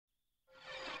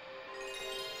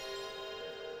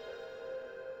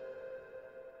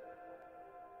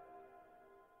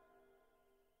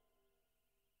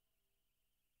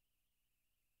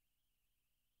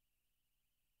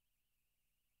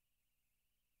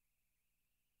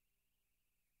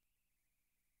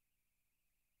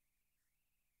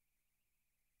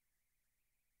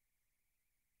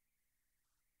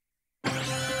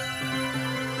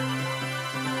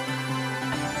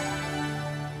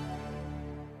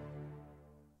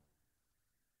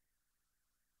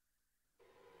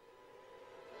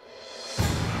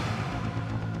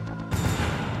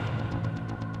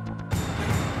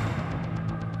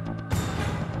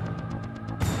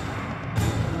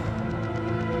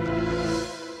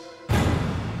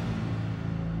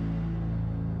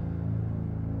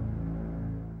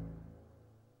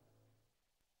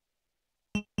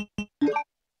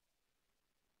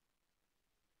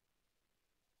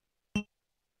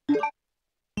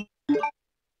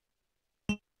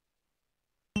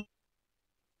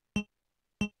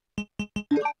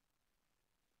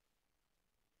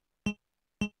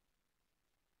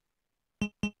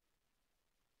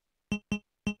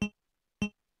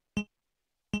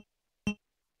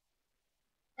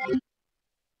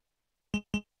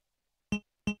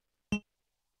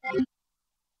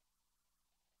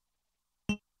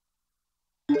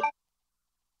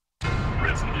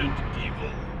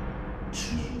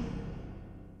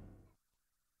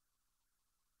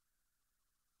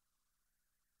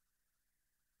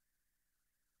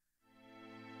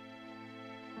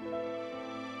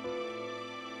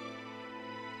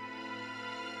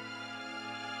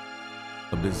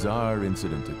bizarre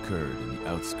incident occurred in the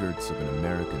outskirts of an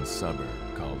American suburb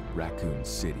called Raccoon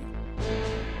City.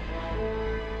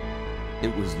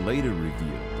 It was later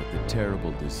revealed that the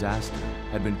terrible disaster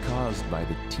had been caused by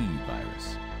the T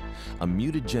virus, a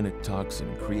mutagenic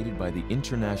toxin created by the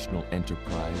international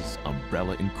enterprise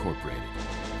Umbrella Incorporated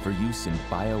for use in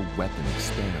bioweapon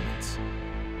experiments.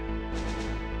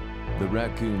 The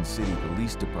Raccoon City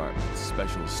Police Department's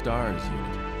Special Stars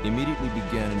Unit immediately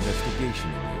began investigation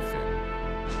in the affair.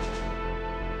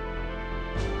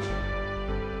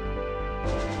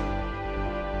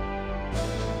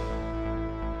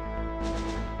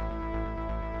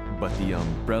 But the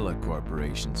Umbrella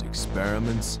Corporation's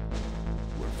experiments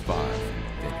were far from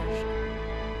finished.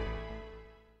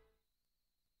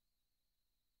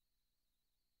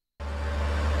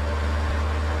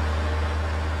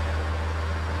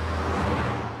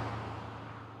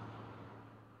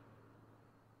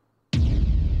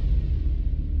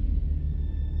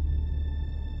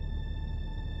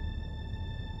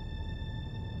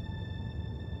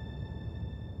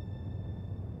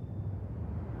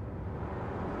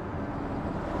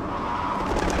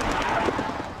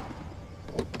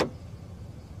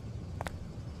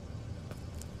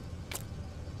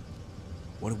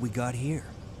 What have we got here?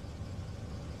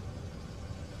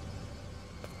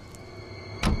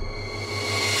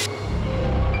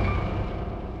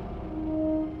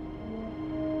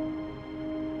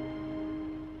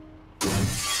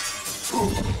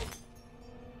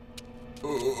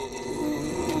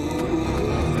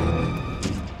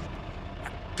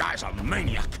 That guy's a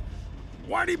maniac.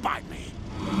 Why'd he bite me?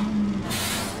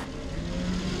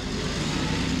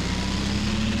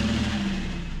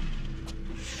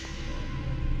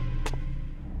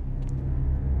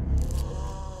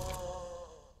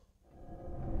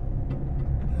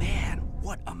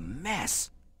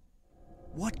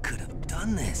 What could have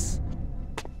done this?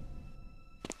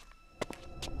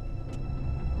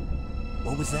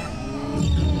 What was that?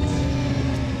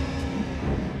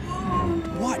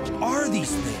 What are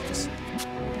these things?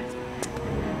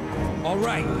 All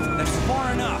right, that's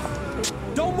far enough.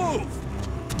 Don't move!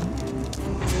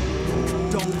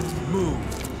 Don't move!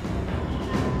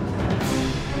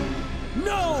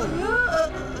 No!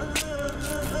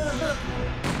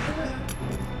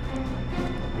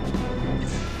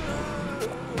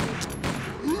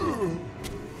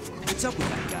 What's up with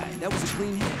that guy? That was a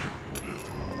clean hit.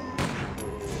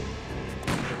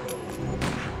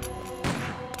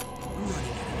 I'm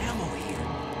running out of ammo here.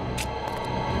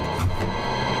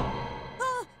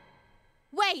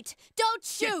 Wait! Don't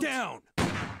shoot! Get down!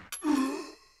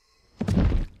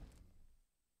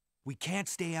 We can't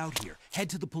stay out here. Head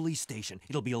to the police station.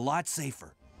 It'll be a lot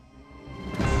safer.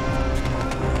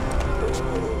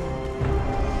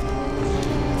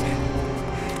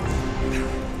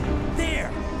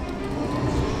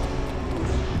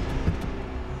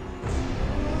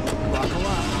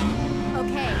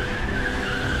 Okay.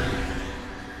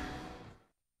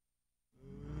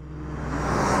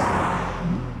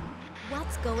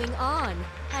 What's going on?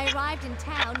 I arrived in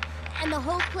town, and the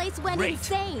whole place went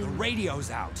insane. The radio's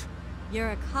out.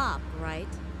 You're a cop, right?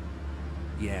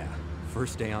 Yeah,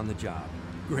 first day on the job.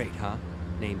 Great, huh?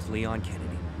 Name's Leon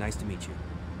Kennedy. Nice to meet you.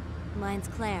 Mine's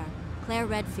Claire. Claire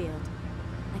Redfield.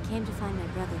 I came to find my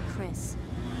brother, Chris.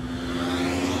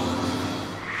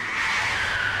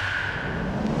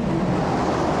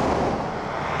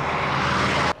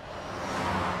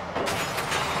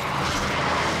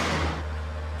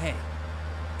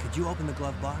 Could you open the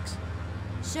glove box?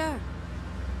 Sure.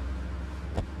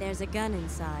 There's a gun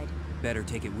inside. Better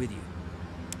take it with you.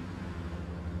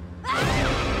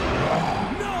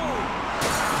 Ah! No!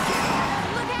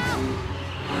 Look out!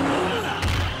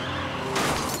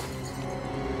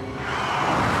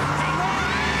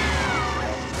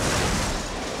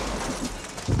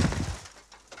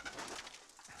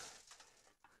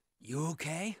 You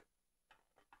okay?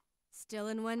 Still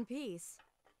in one piece.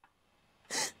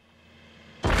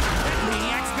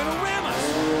 Maniac's gonna ram us!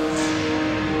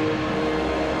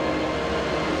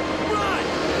 Run!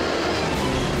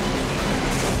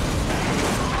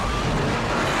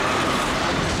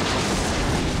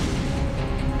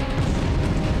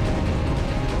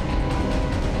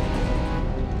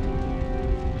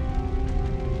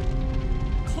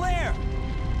 Claire!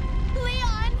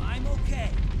 Leon! I'm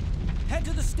okay. Head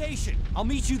to the station. I'll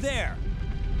meet you there.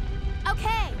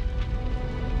 Okay.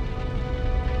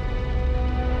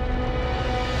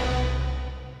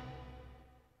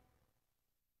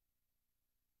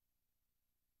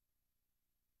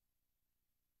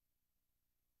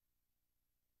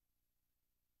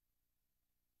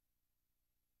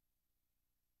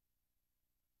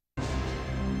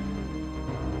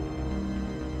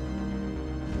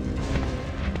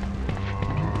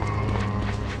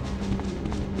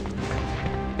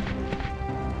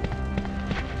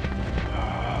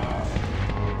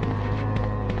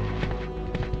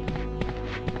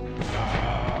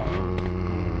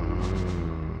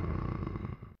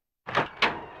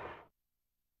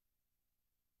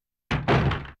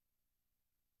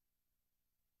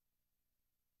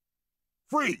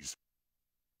 Freeze!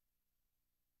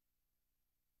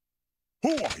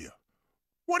 Who are you?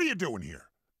 What are you doing here?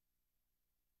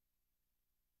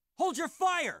 Hold your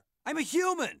fire! I'm a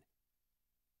human!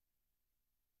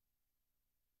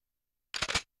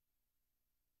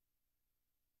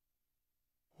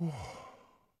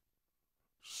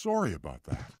 Sorry about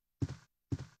that.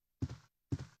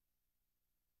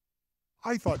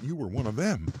 I thought you were one of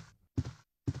them.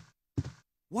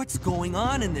 What's going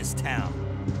on in this town?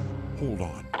 Hold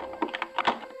on.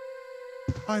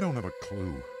 I don't have a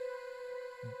clue.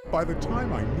 By the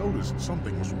time I noticed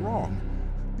something was wrong,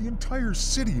 the entire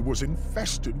city was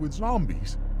infested with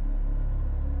zombies.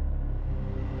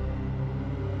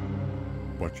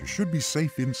 But you should be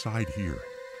safe inside here.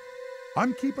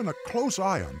 I'm keeping a close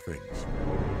eye on things.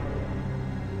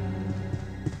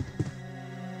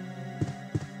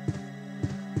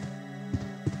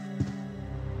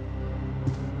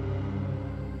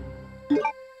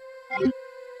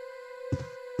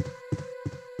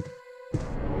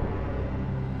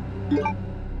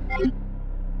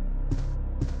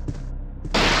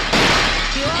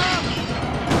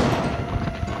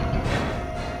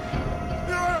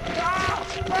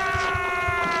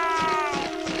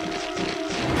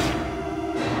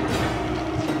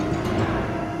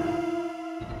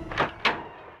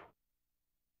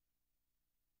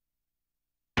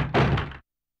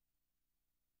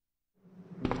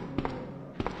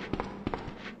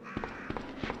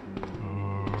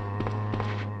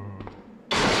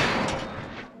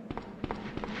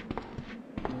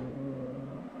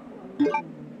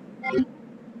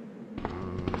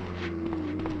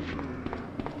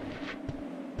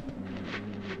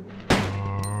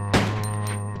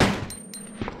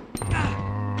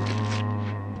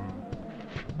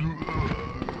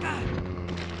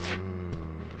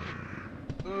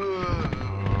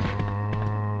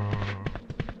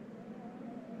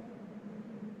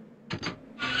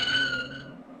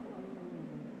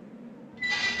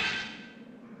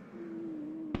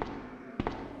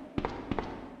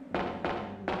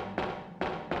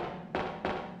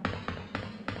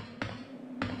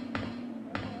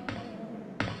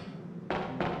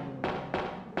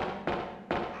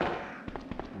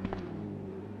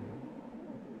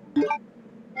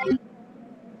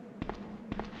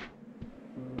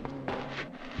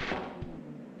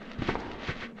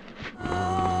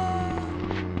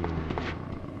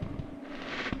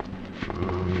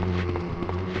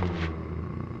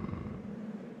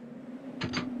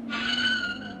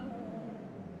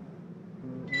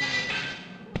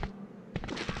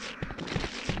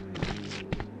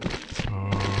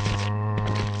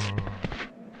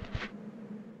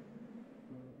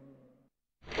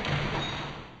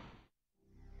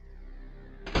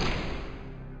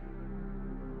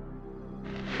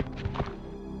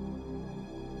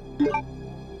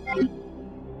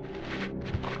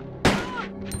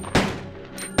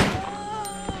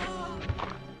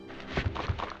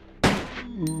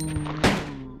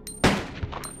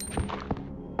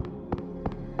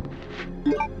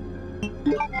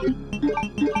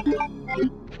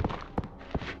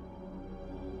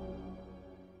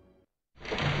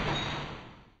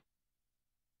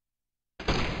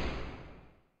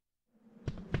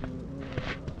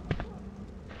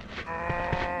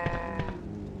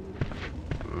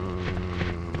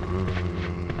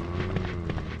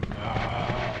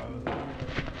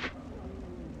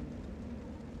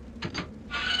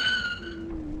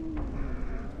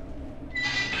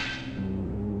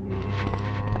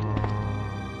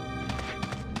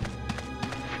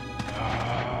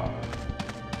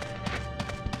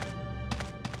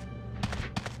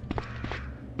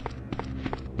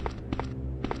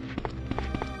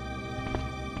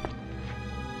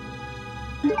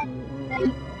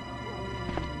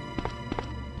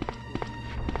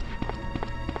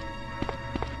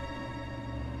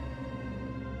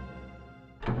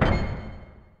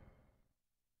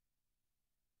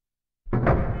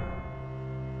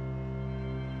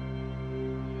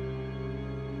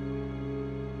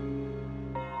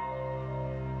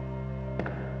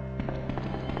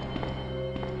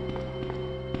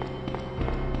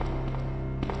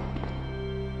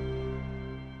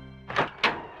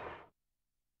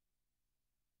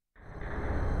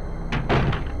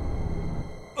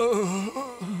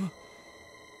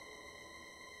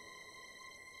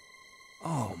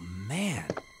 Oh, man.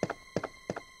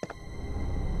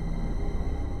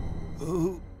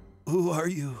 Who are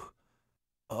you?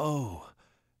 Oh,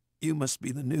 you must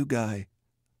be the new guy.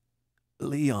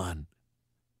 Leon.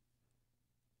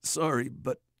 Sorry,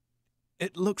 but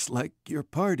it looks like your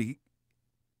party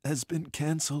has been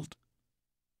canceled.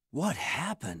 What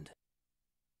happened?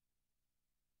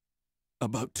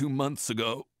 About 2 months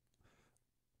ago,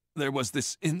 there was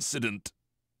this incident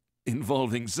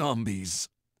involving zombies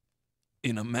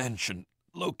in a mansion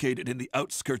located in the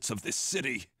outskirts of this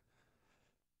city.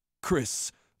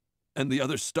 Chris and the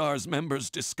other STARS members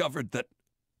discovered that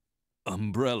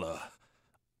Umbrella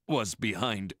was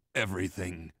behind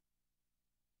everything.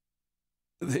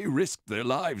 They risked their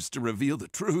lives to reveal the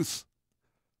truth,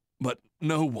 but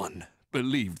no one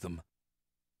believed them.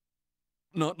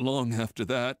 Not long after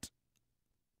that,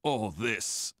 all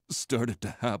this started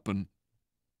to happen.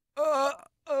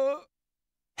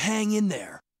 Hang in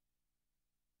there.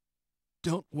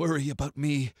 Don't worry about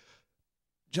me.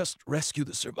 Just rescue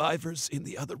the survivors in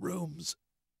the other rooms.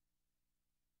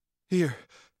 Here,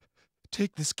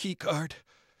 take this key card.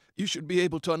 You should be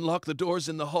able to unlock the doors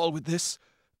in the hall with this.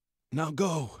 Now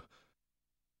go.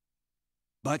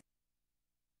 But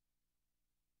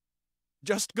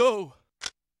Just go.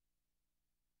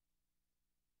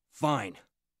 fine.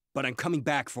 But I'm coming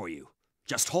back for you.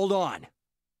 Just hold on.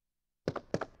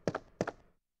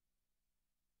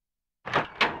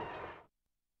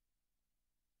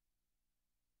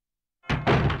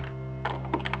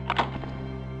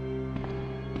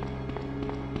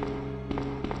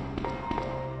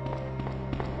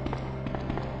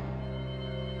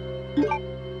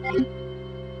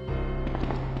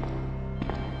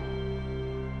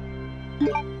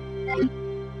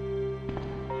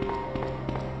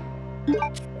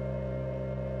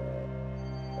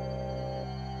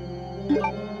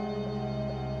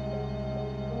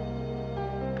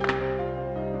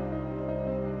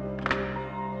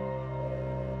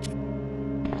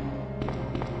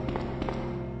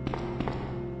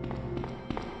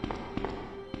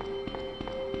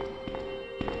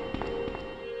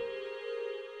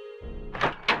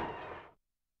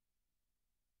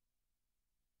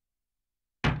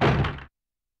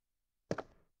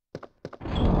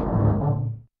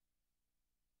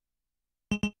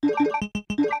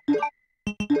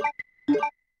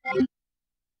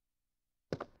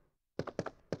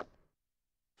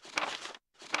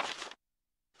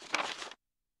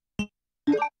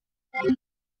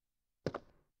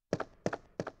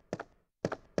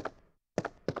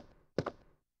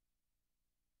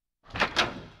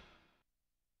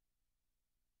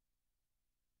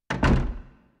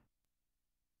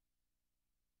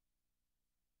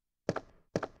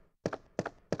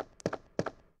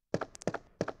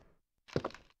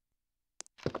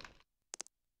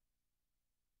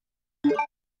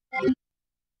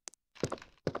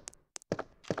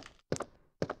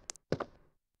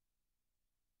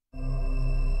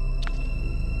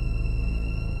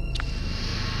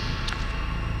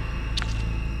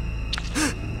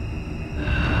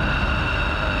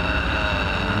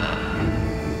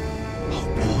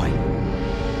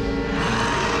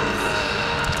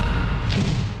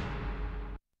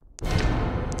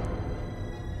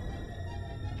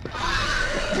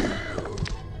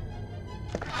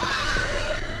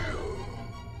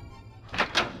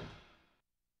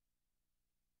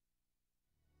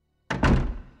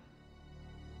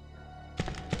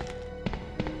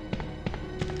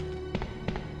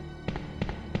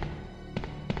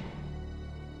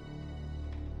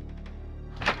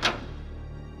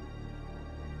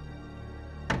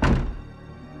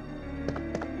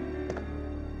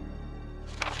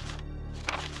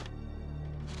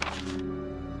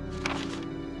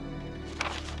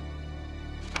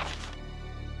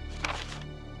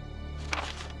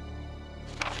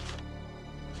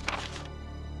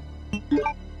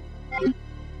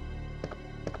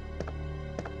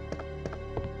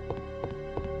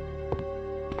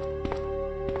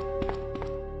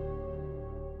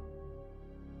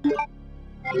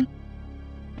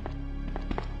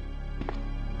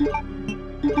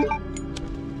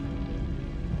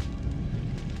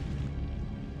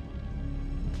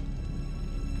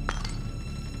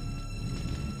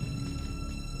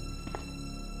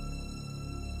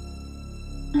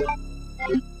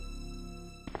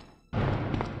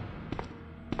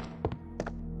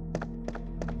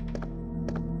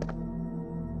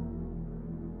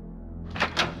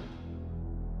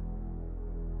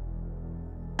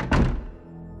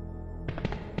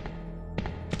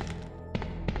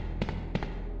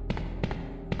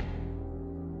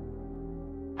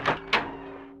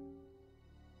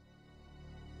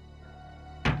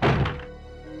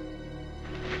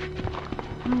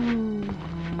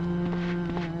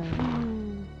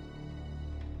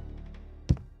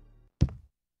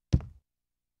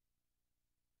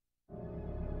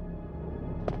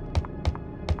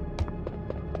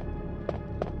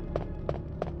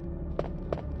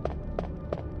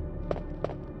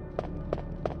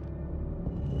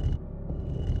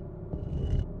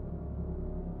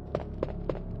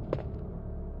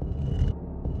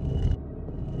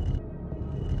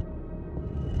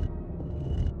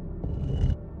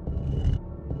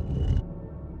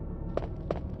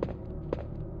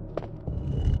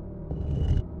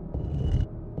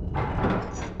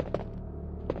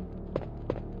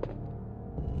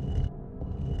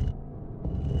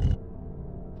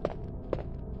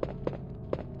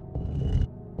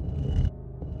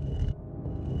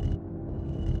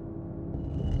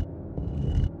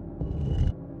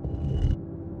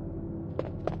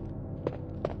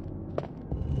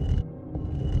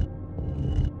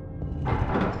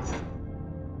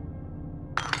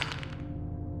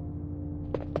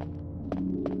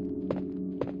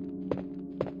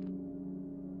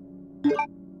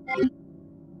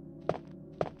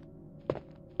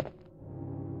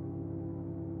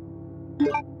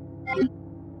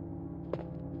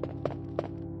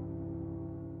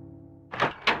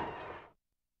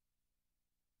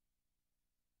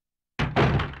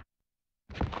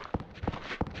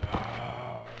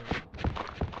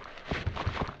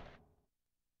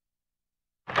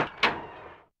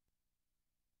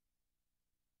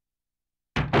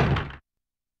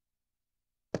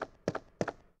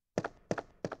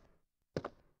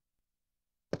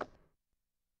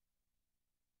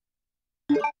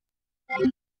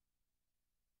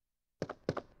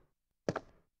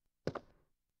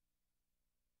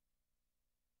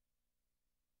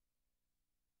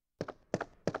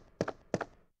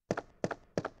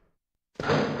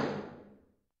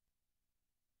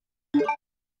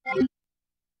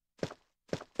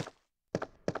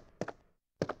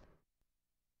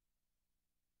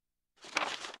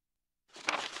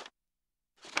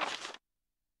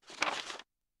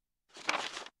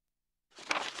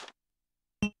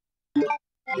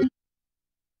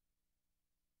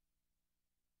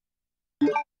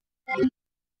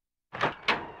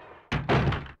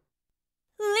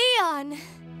 Leon!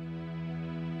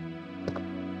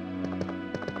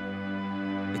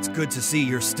 It's good to see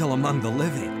you're still among the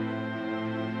living.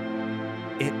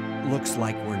 It looks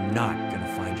like we're not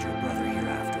gonna find your brother here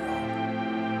after all.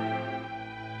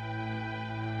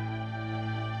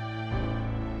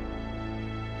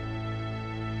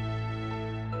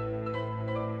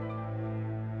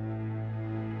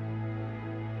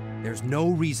 There's no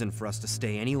reason for us to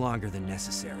stay any longer than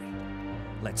necessary.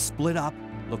 Let's split up,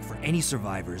 look for any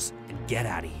survivors, and get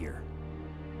out of here.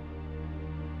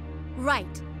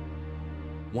 Right.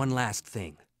 One last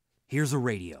thing. Here's a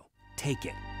radio. Take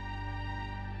it.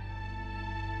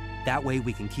 That way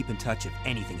we can keep in touch if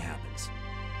anything happens.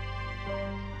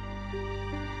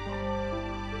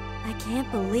 I can't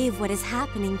believe what is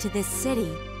happening to this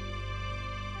city.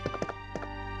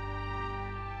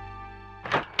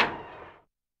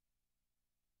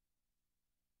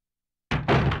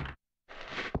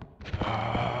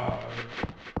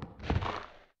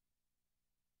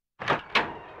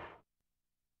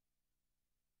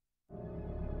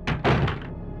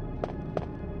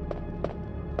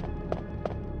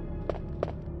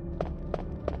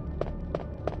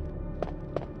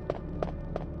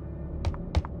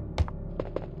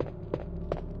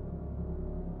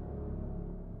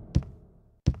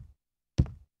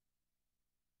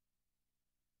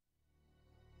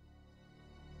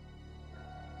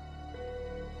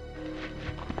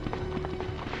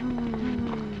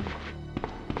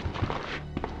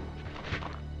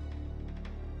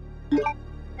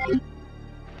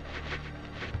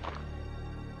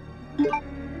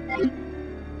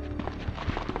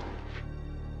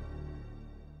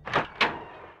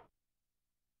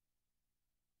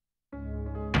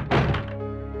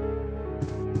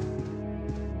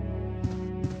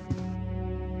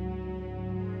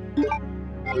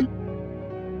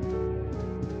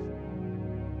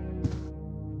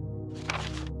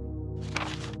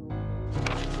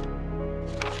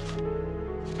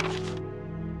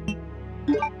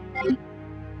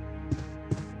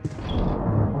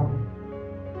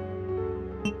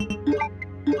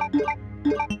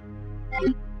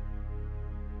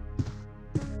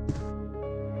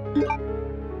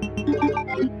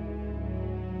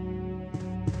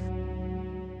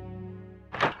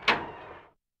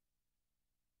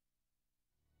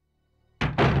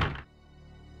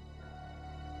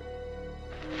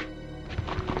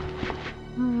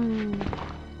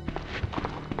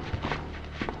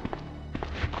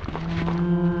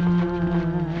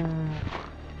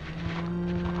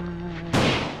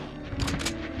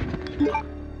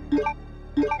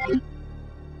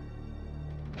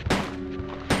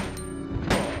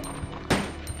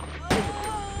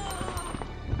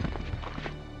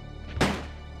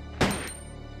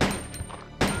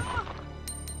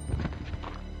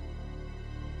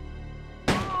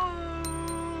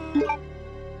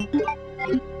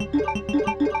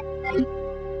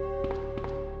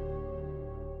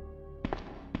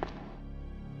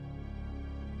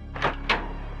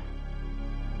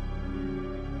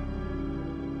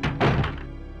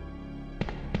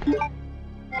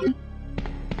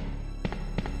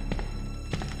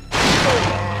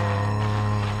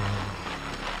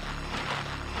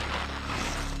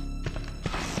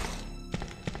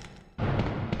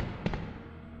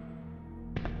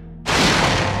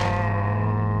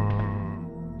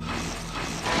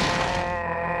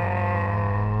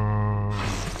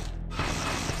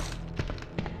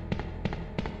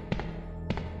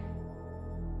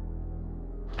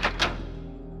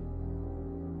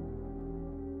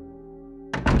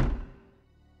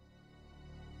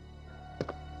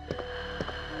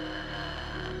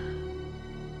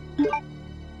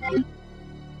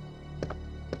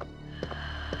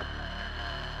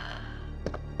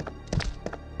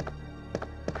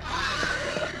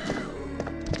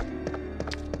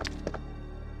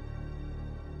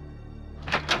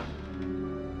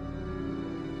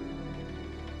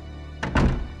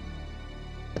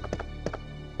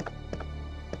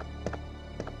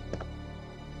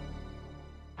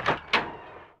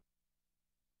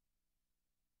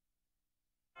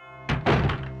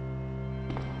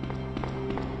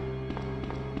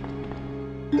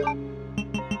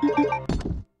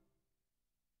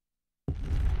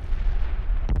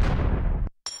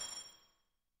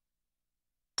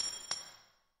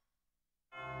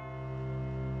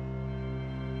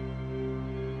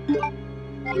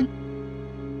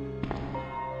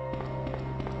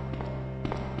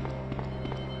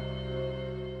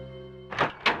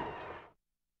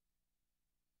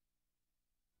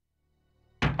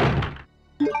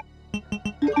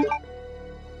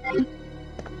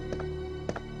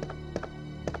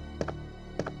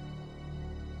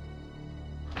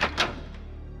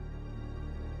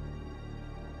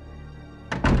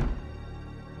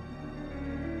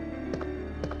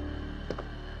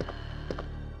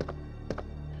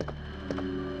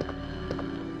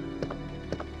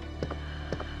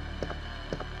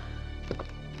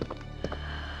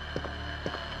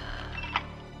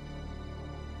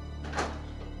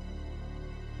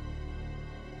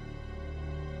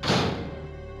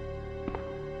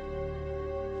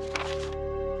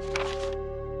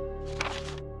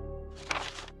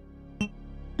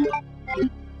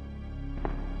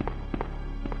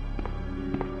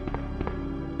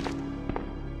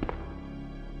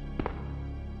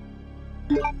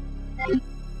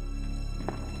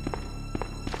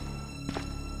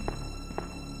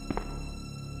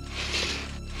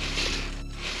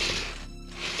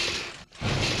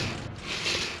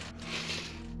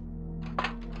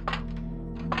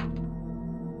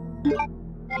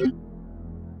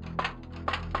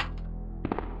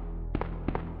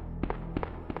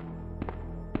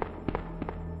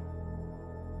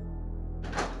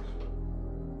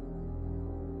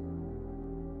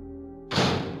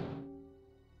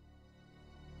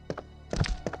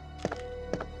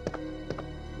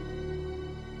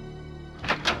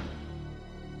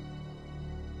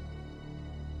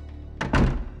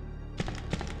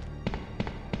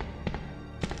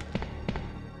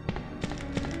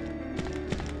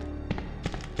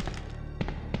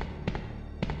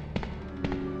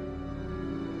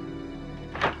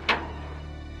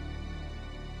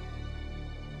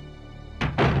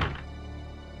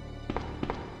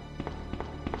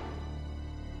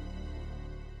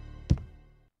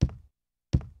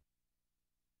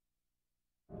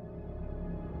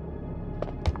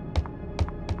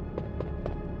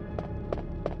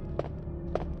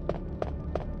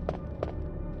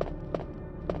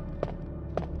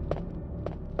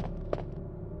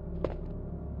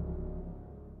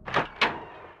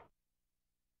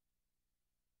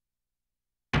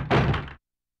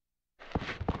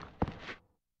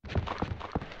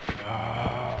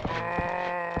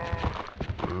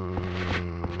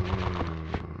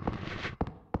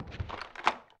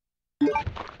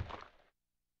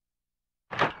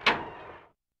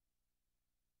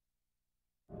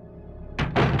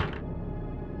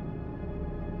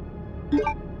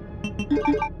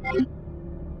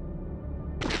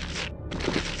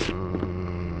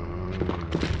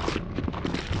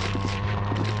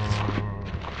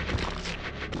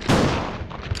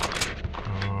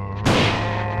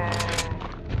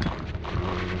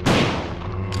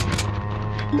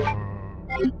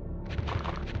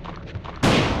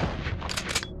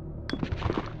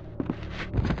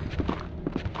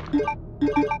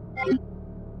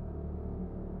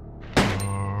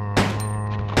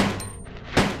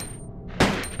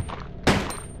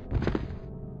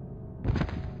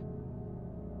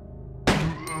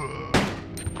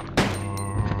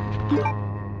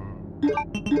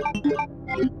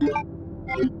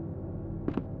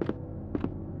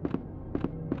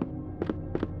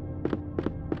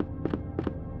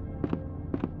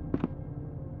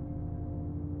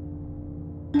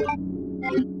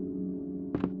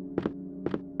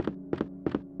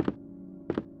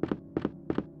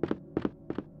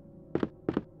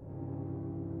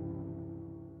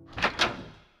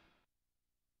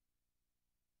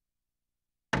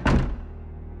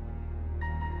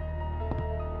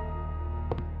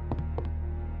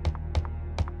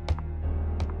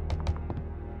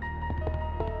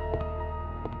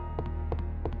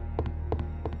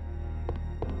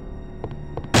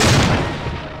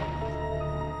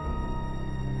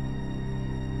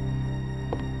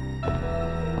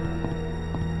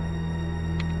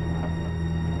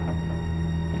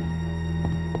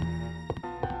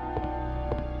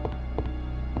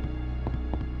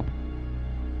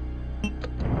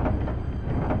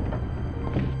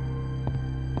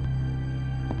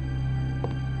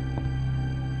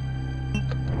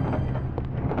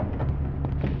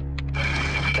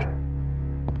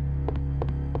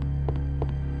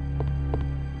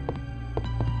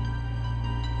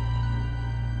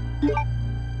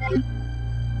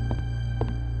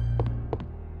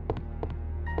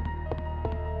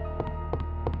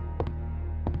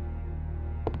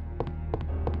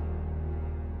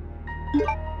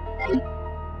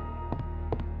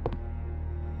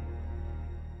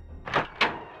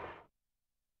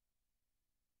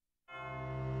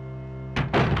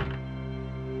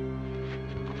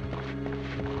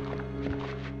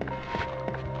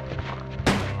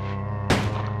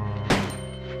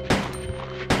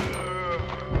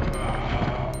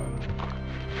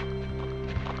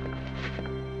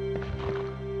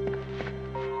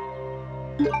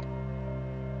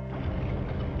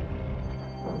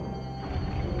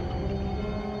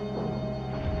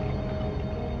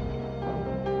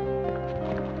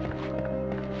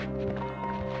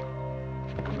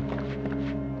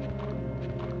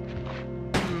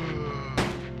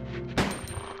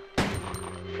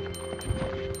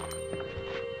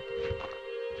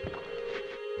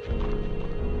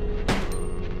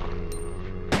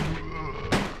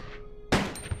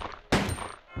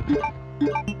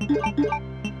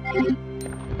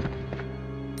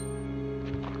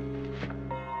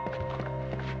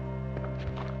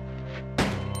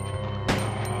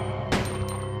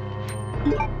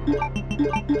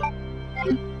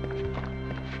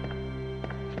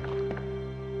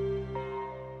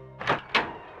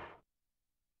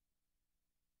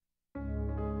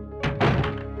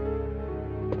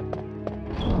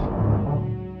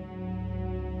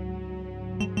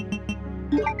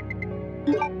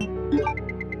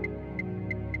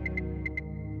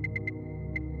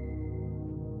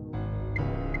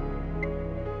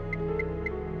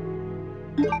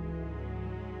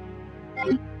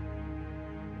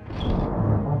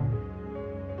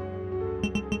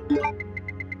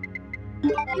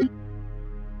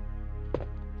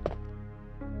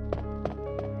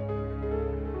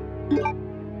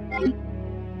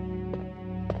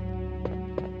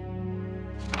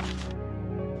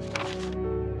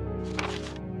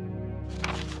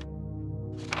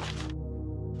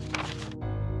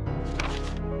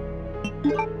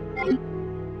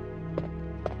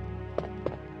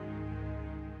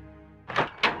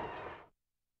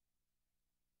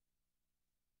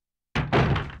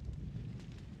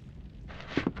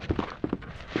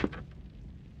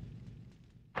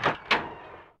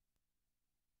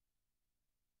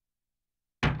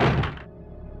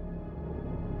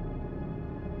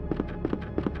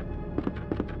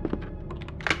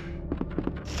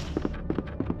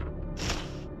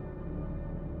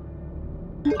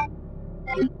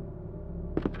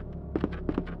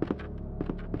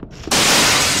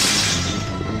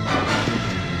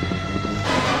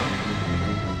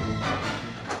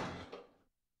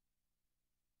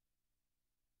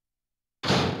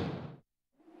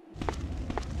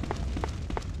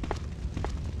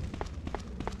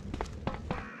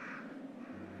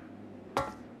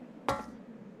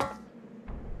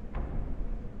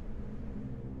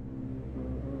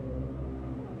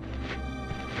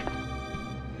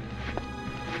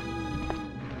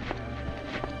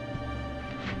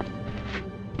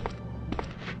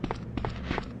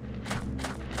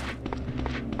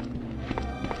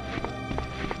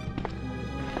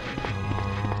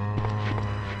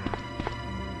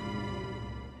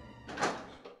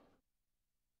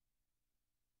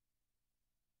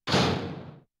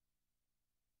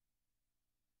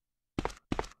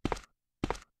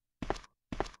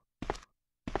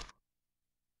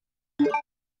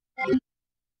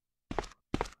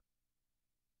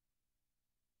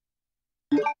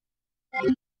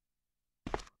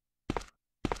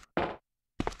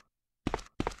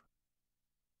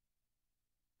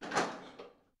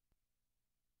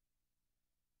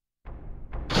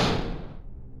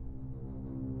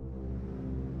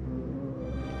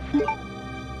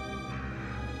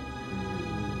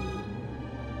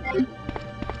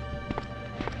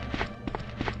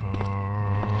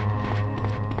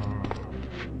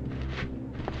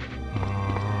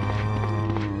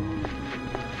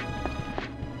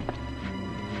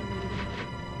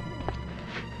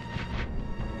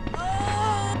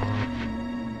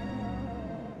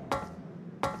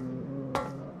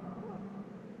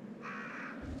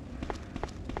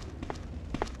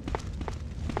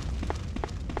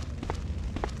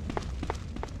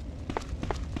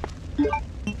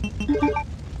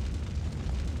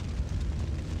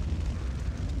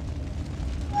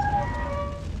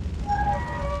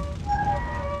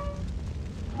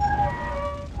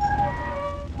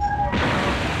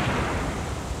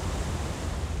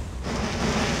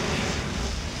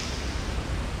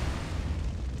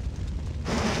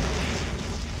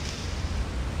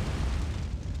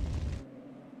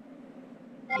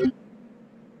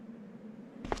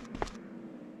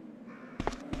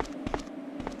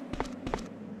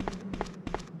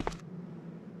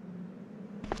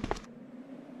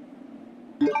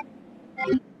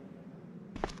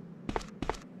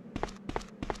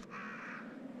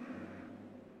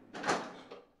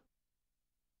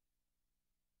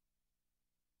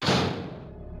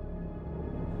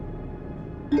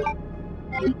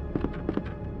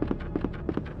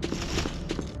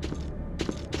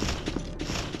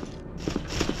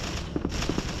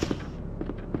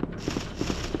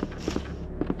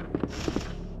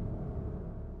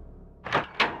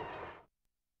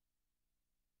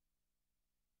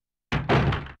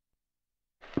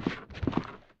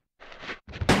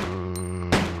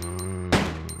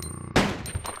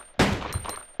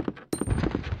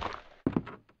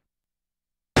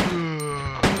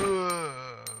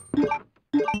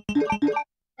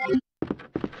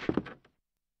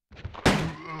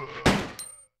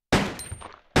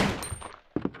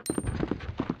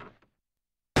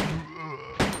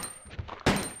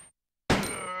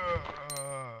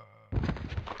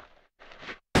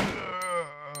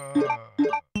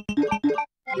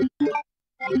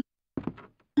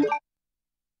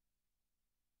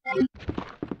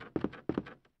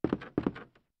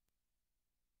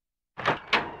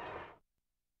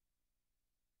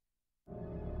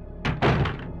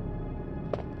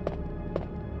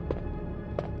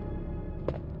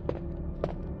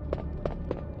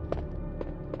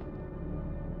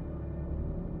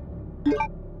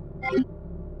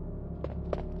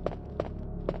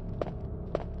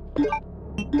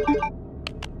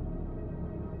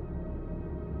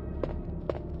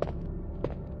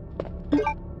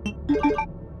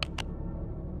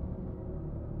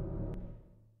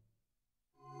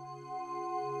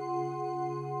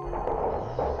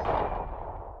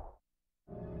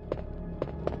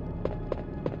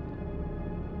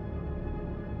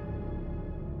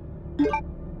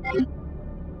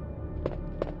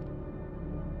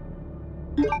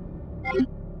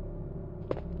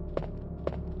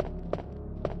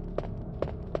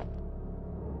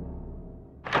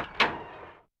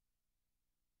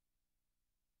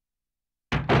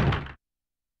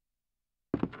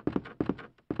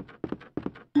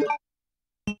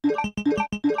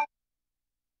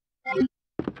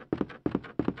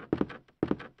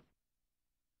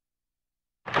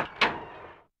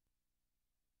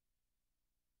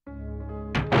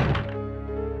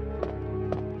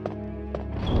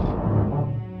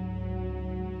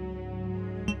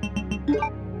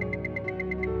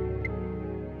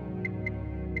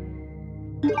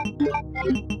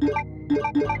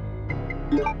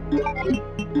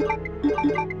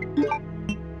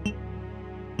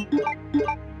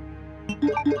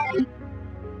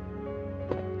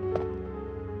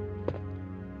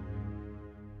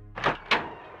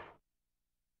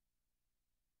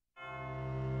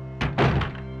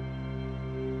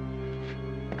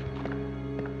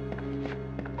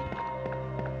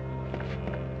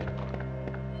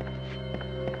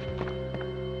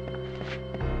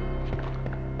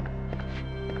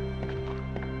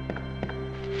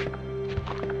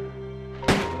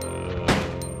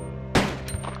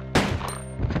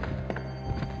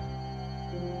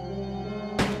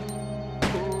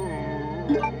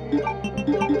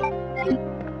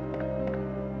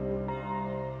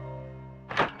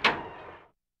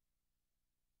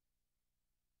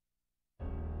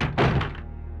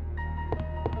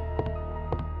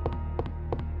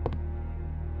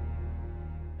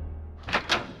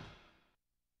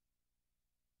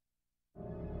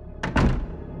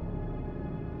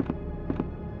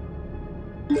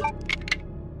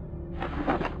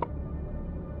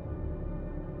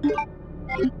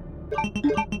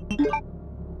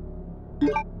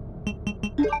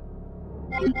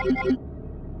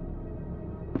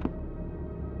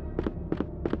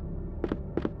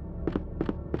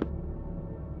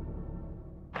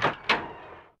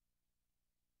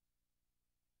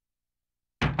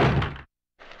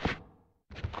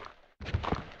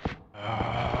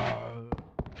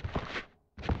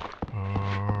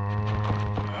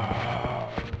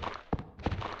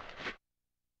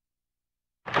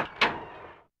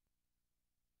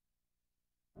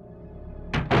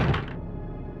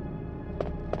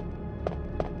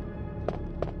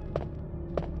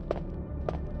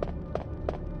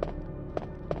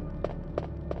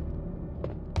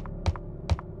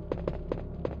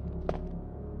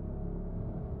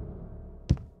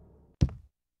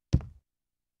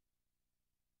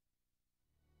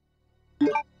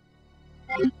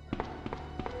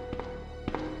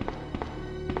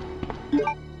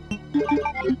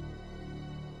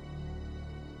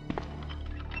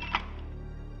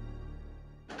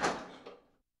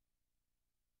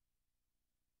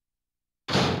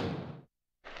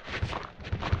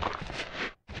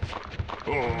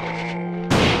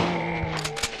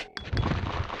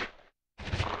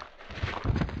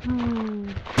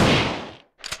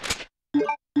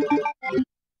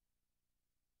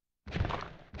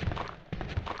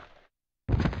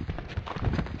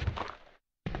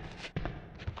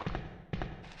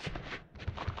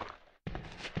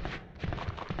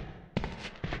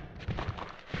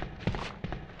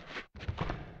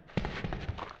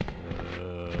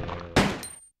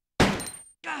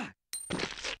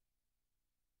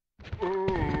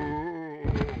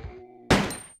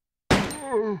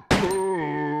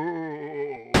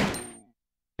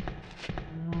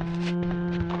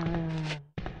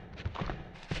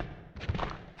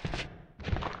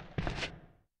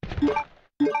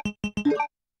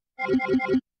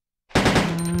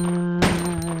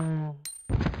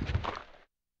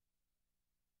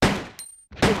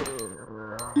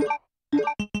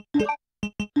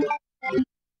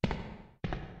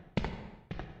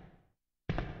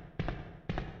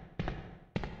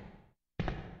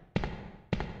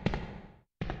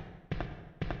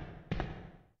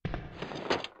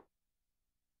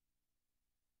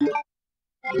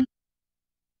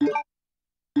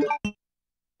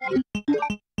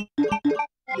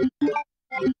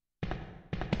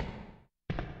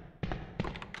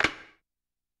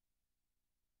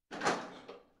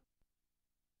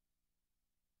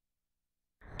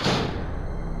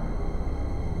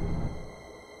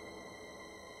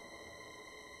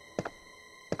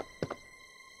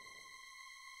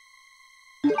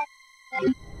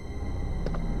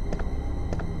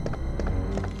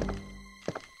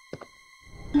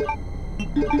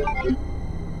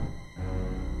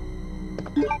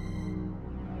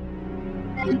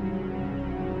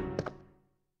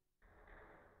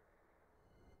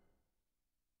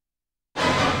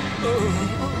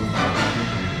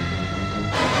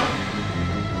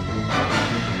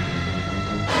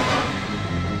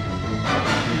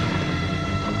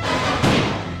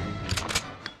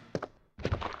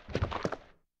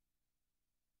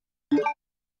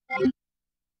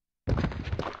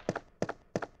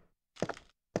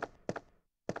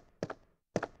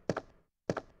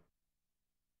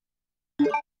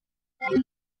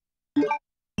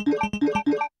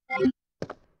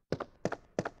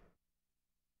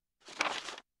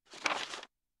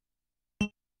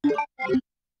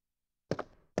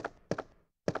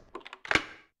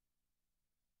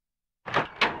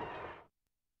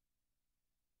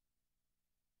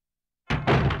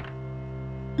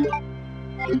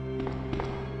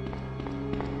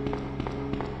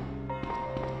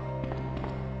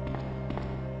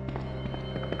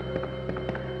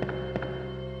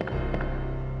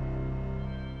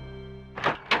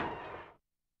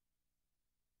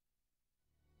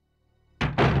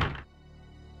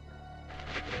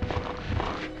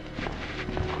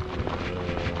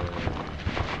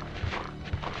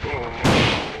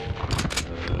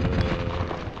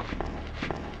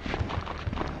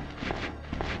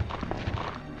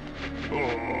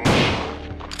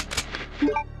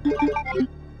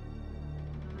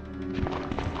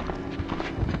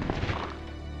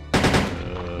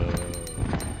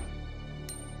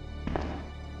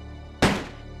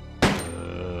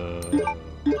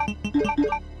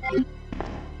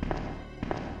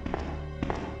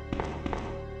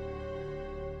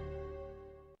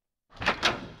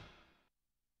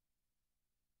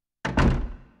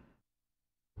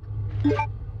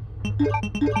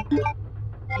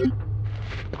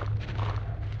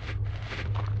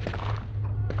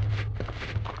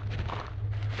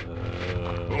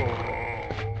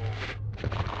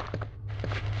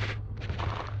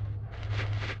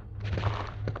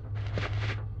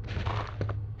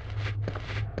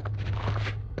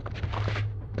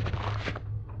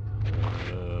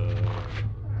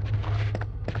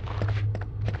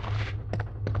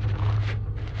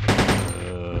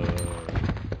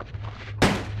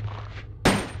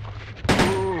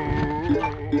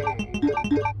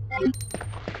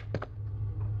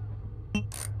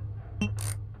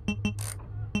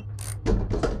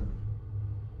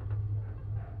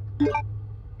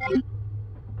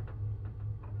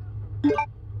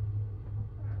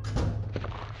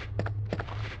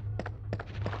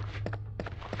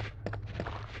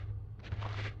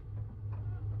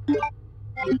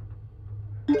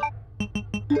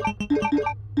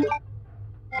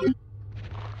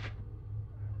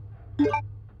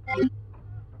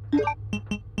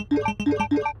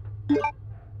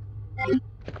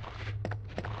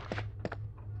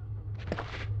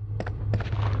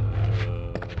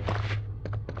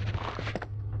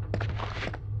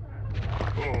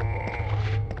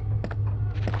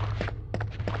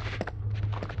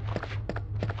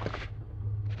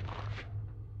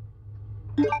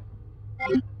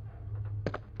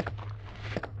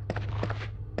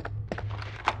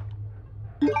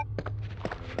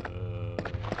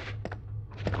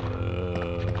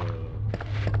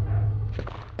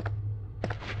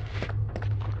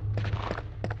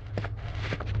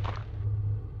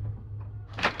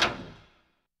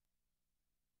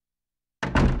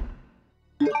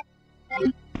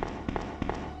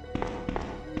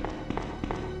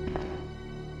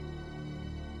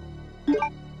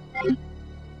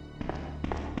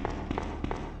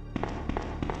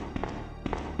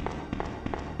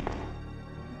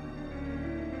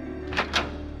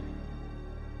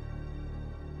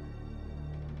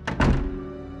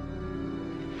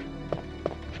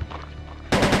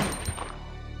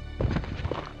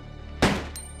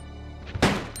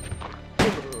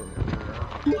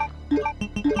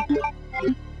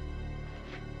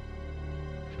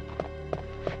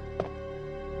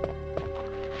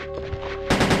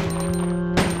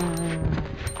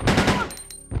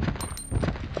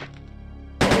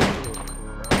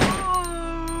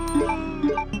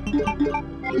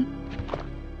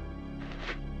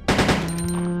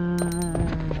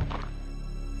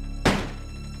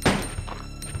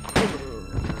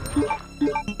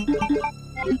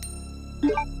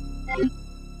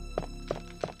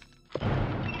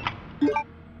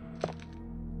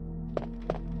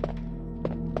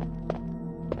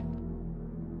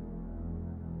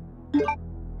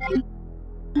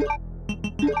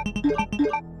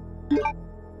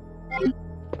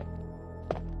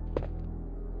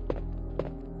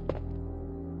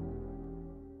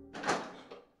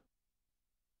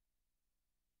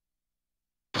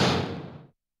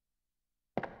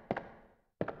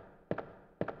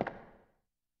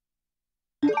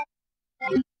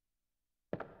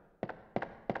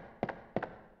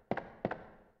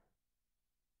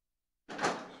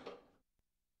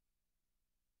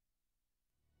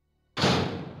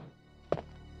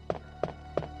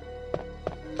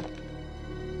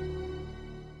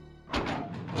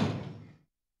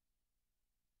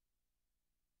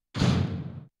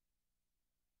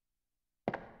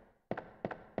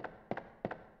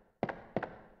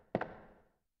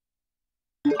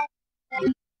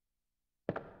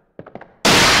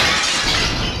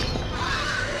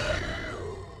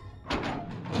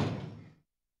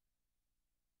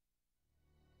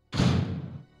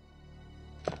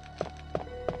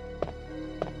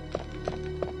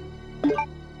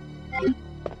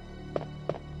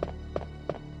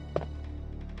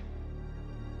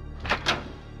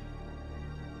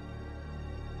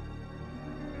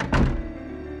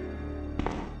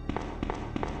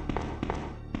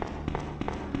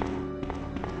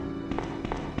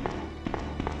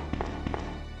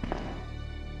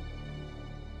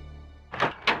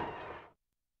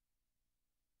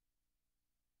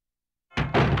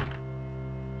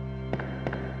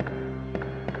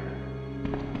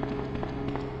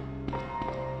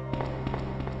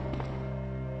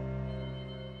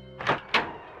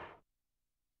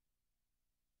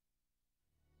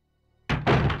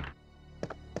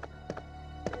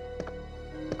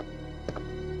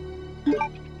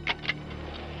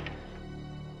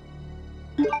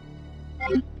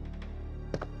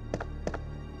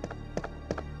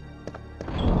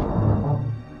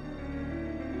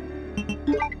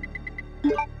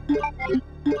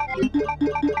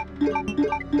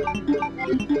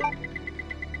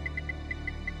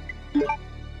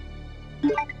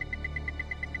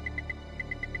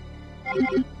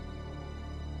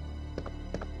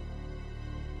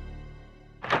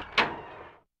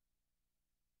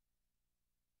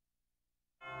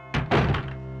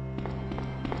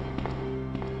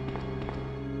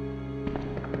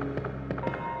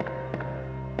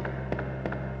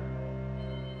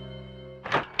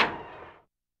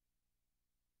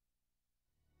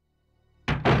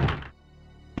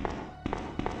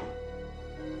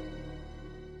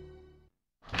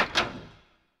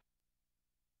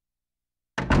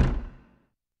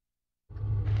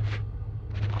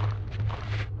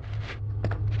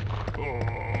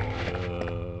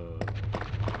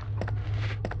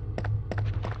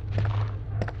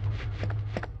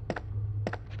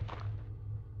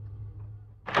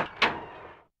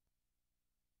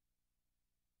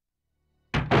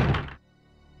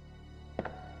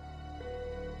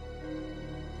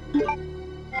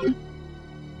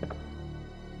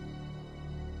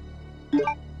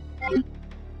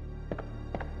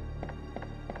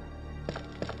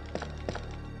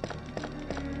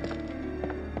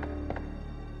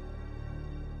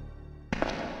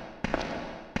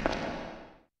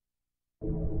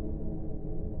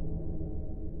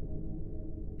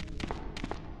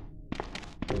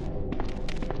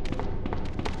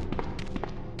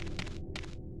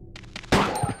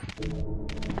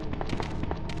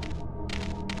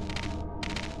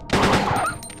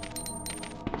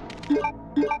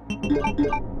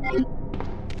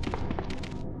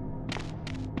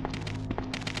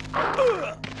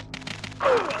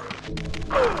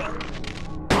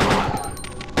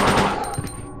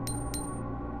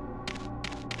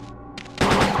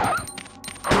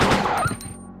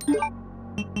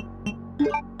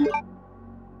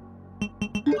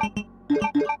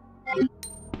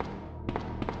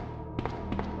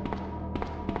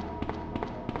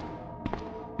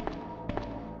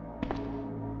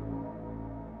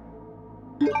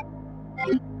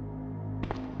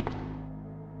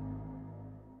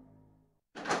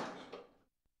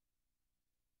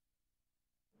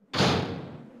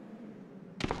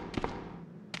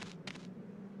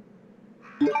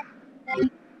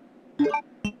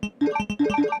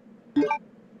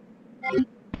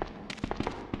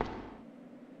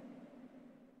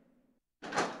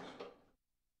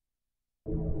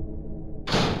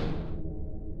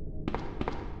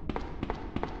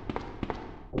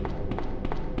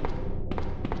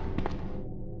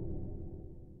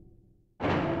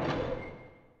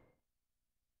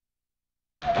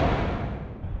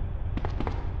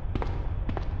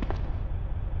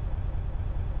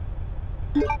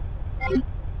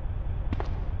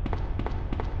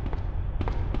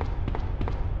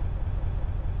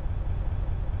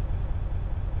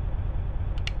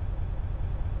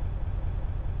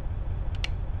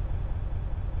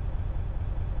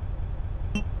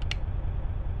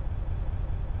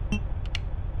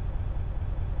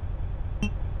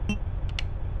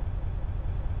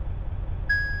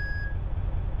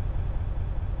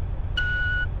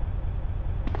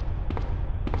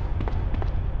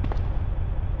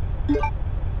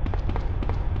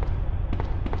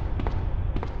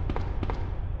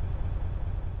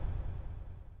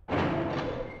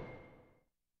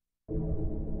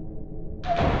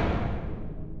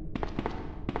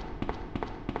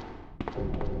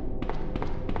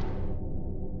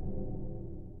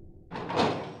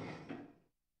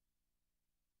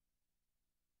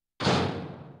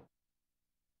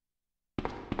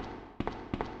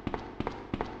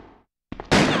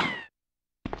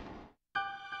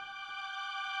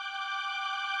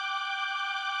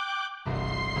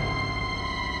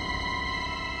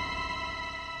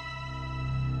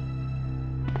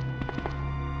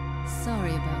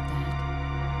 Sorry about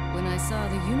that. When I saw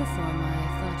the uniform, I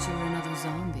thought you were another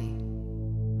zombie.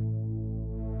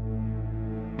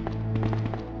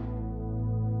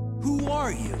 Who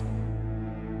are you?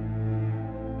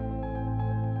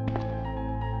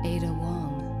 Ada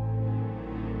Wong.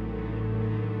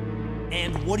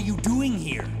 And what are you doing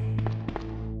here?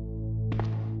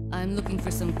 I'm looking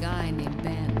for some guy named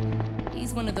Ben.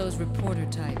 He's one of those reporter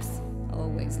types,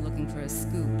 always looking for a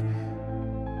scoop.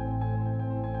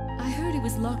 I heard he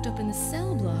was locked up in the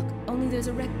cell block, only there's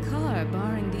a wrecked car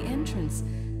barring the entrance.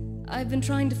 I've been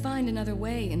trying to find another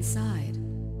way inside.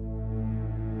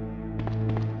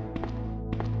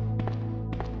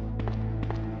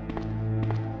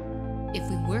 If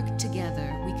we work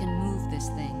together, we can move this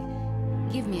thing.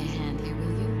 Give me a hand here,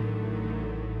 will you?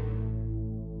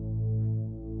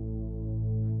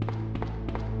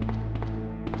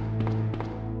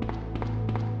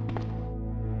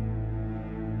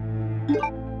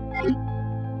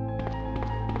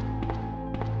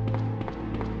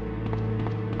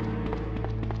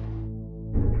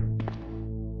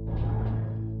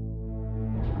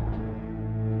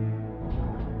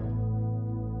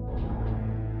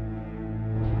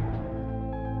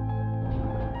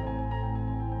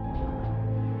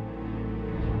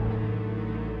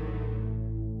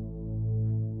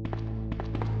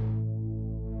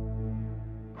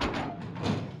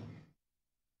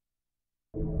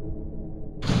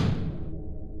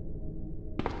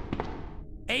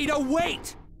 Ada,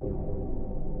 wait!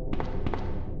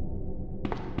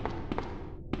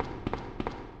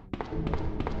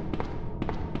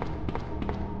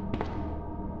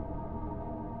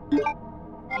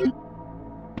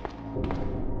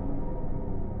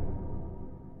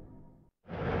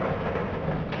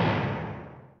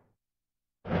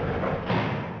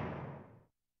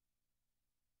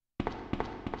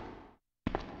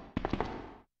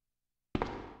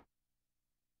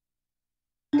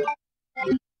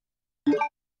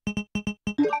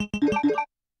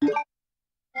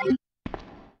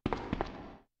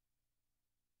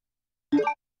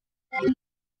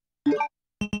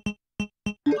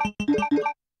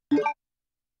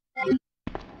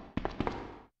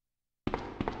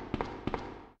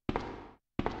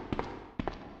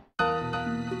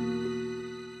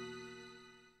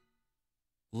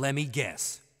 Let me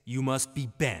guess. You must be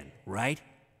Ben, right?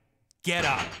 Get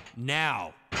up,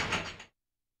 now!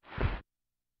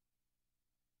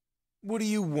 What do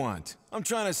you want? I'm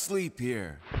trying to sleep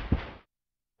here.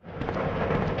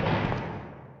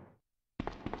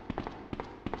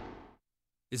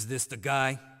 Is this the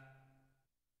guy?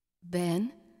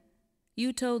 Ben,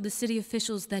 you told the city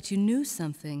officials that you knew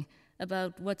something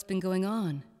about what's been going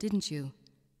on, didn't you?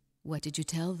 What did you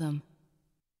tell them?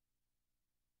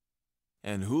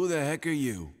 And who the heck are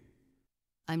you?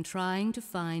 I'm trying to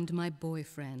find my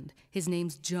boyfriend. His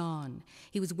name's John.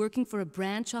 He was working for a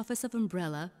branch office of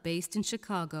Umbrella, based in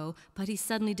Chicago, but he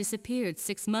suddenly disappeared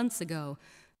 6 months ago.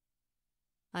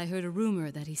 I heard a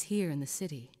rumor that he's here in the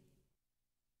city.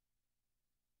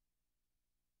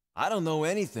 I don't know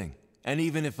anything. And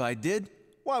even if I did,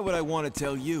 why would I want to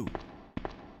tell you?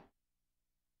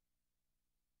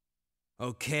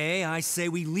 Okay, I say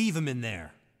we leave him in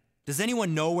there. Does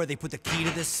anyone know where they put the key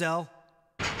to this cell?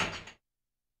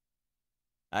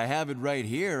 I have it right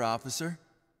here, officer.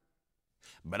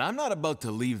 But I'm not about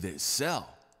to leave this cell.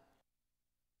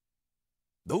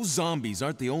 Those zombies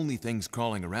aren't the only things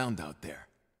crawling around out there.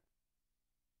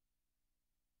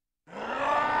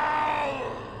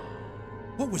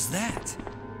 What was that?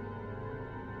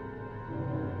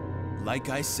 Like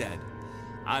I said,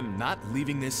 I'm not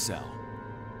leaving this cell.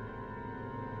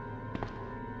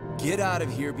 Get out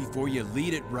of here before you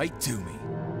lead it right to me.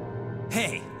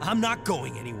 Hey, I'm not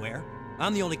going anywhere.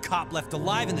 I'm the only cop left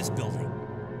alive in this building.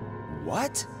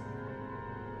 What?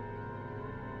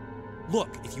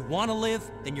 Look, if you want to live,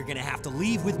 then you're gonna have to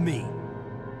leave with me.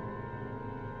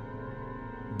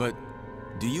 But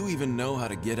do you even know how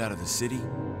to get out of the city?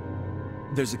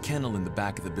 There's a kennel in the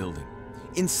back of the building.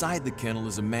 Inside the kennel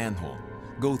is a manhole.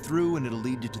 Go through and it'll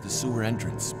lead you to the sewer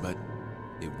entrance, but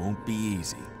it won't be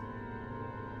easy.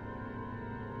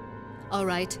 All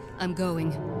right, I'm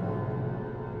going.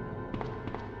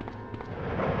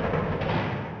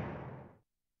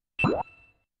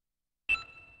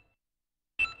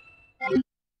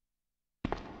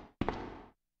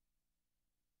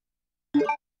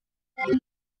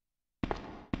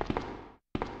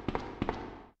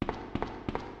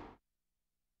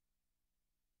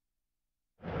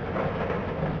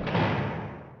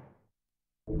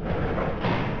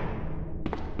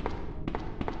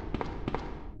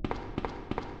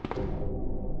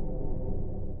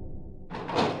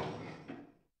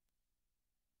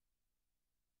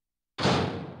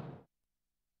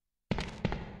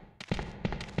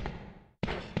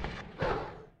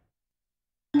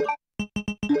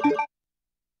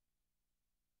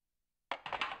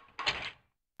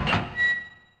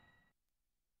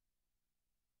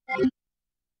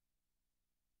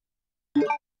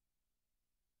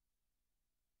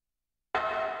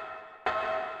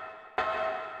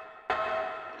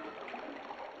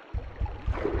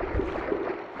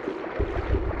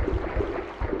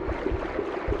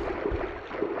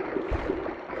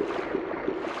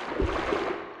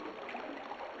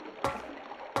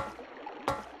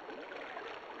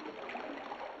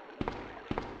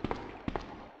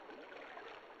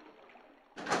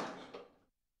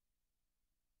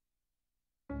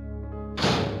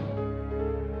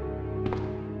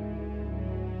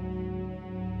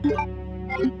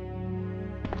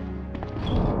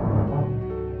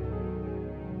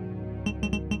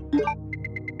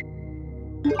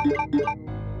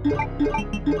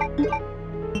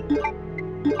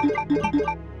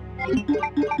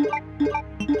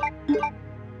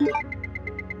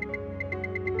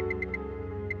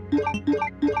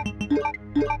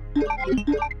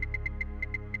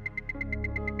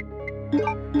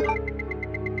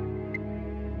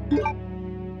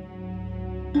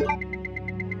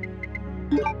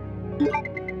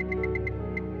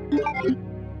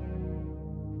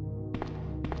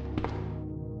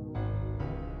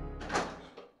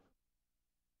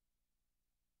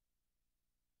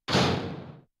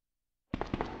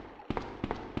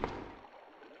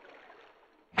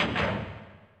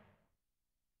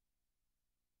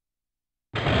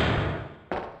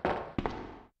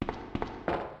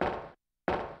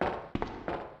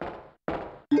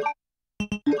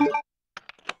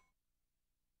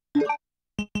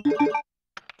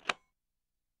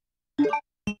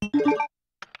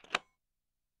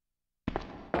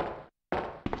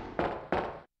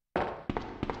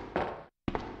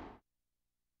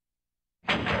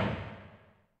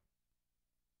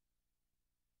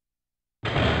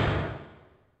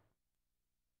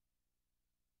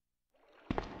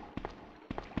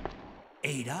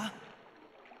 Ada?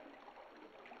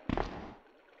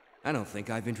 I don't think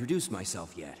I've introduced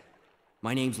myself yet.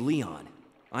 My name's Leon.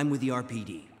 I'm with the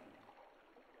RPD.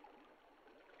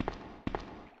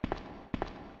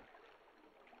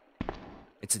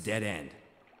 It's a dead end.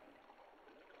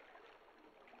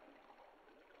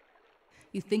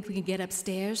 You think we can get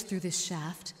upstairs through this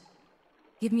shaft?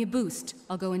 Give me a boost.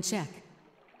 I'll go and check.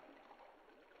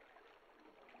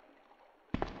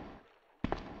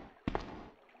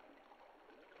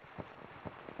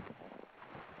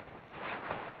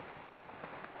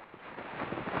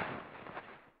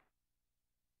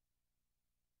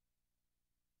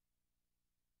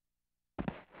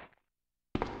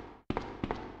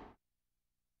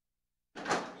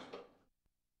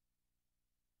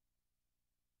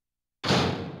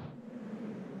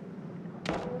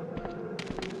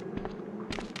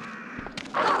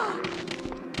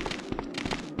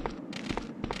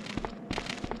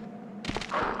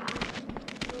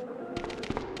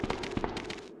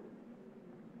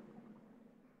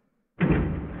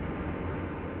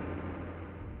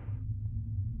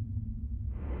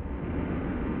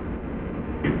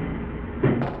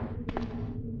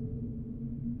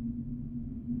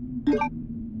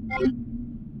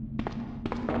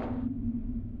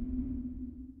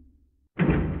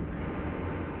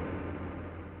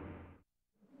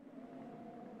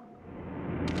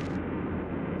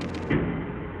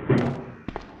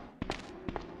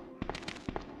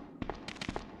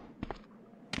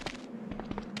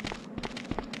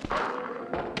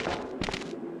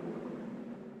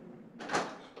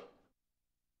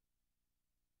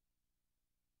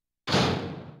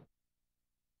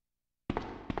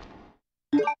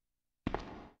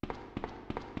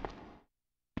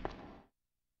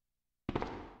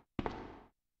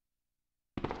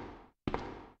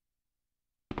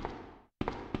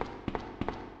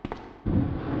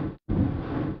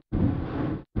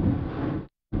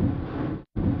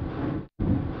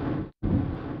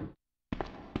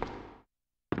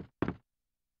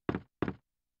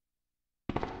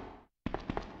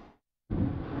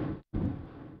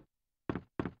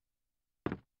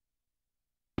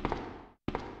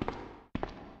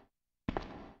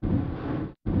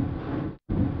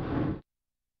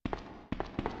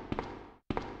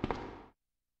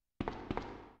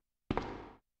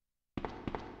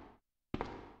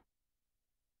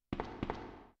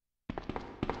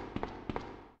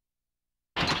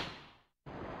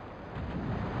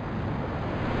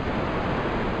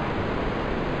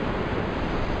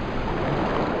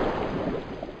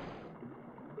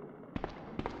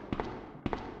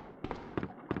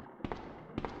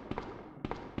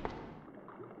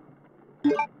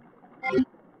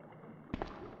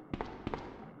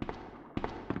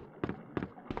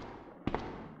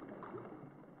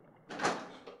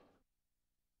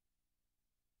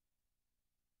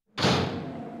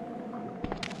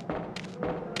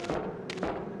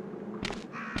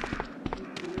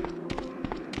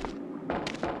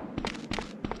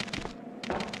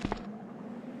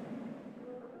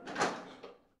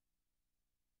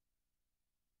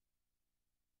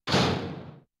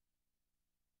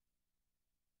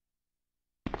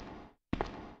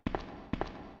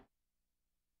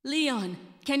 Leon,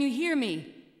 can you hear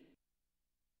me?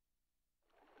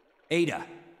 Ada,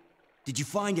 did you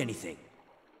find anything?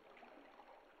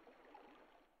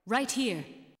 Right here.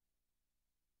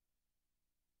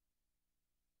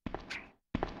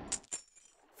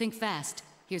 Think fast.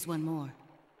 Here's one more.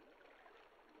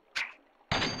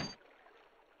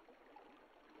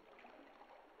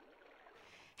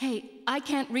 Hey, I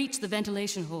can't reach the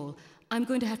ventilation hole. I'm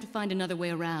going to have to find another way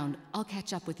around. I'll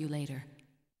catch up with you later.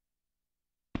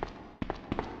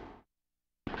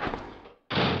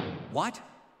 What?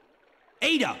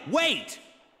 Ada, wait!